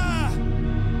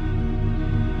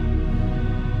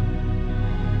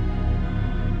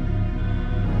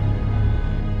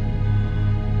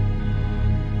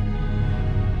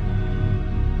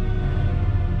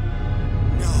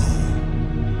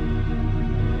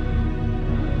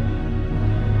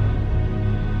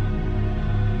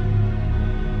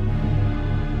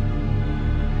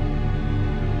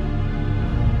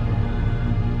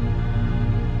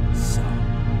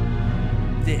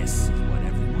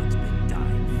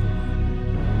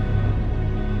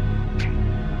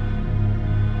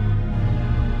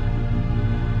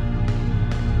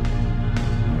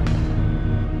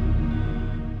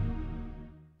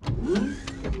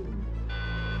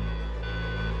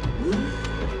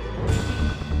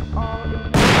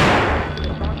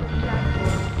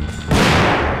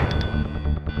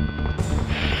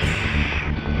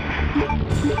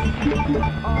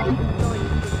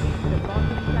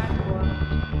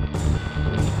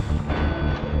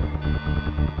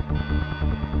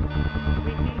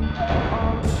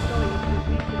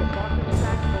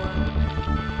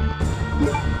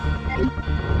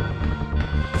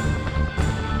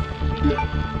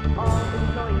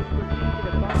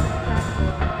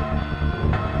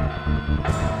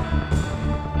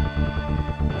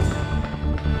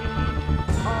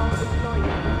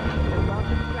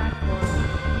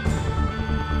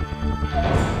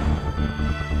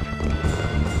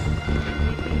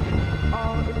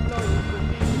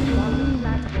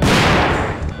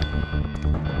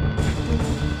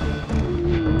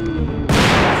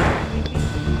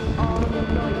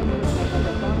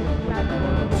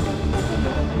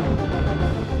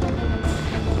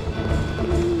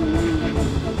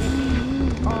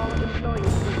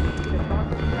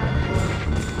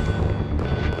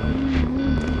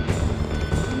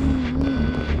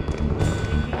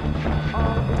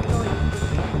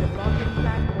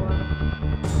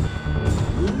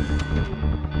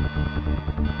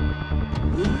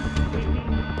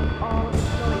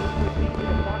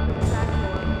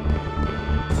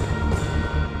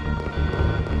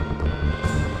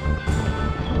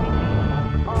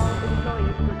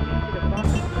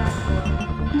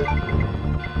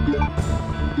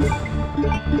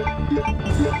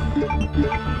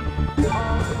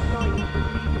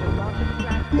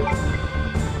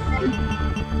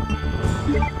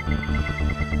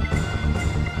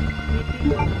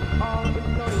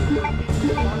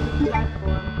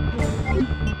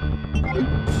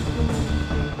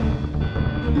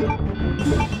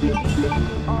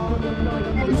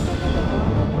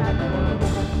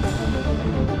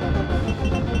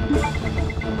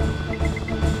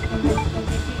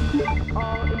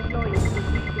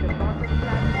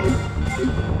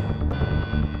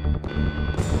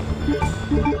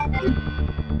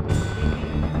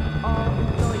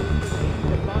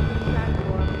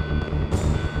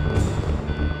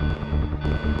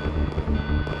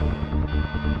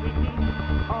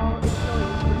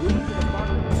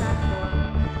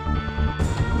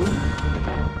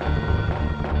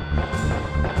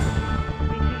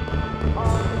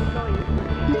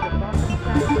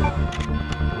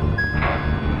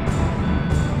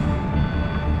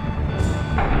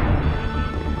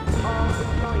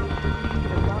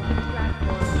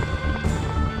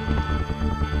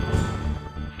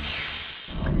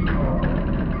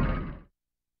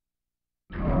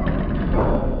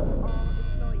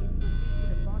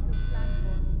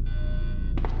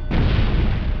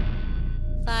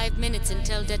 Minutes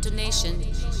until detonation.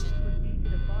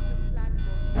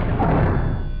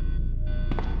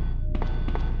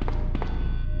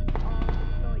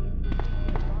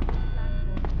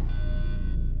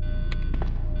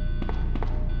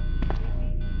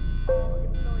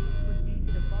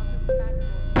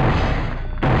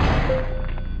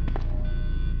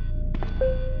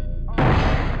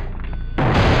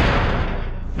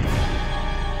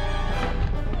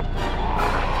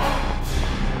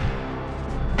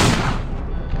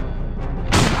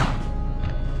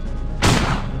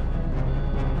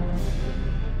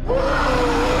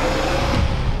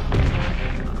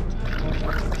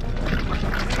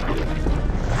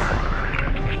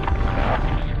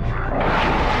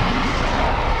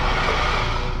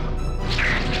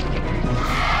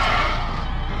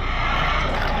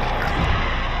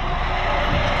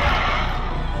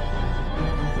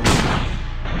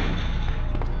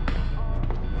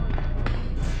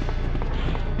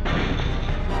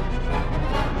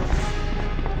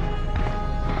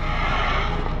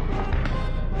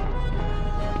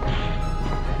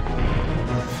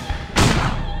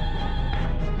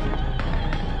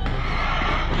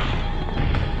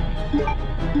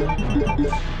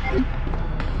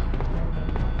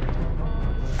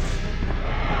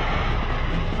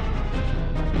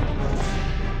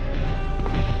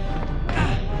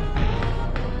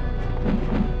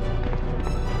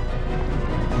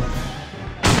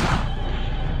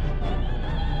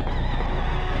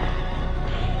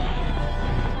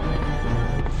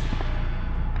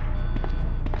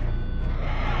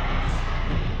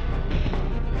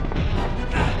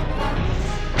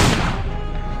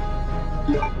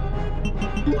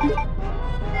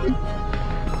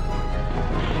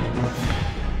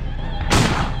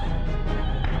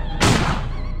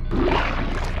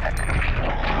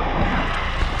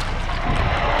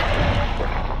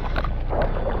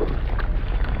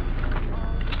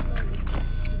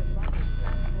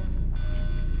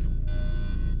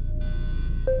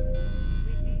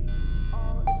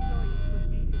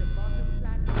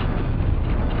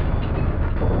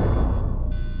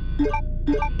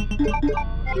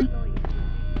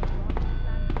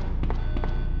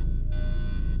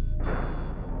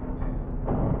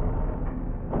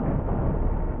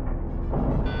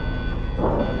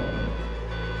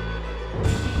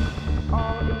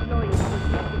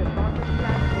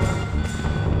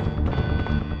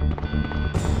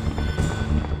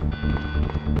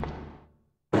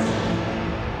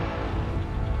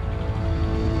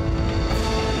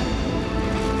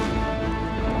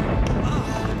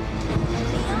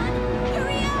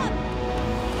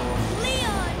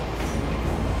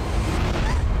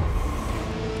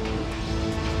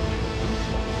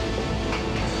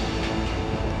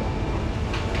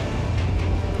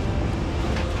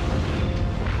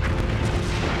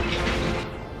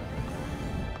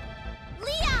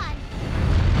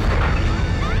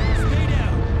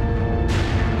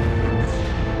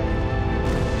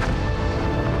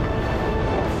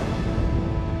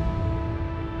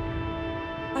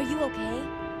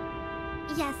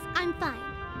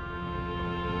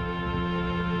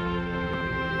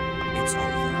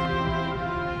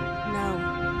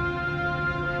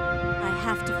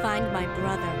 find my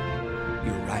brother.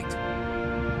 You're right.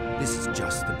 This is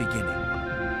just the beginning.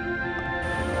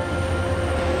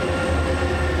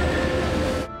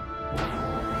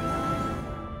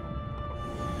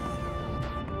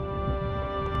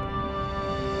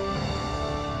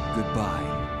 Goodbye.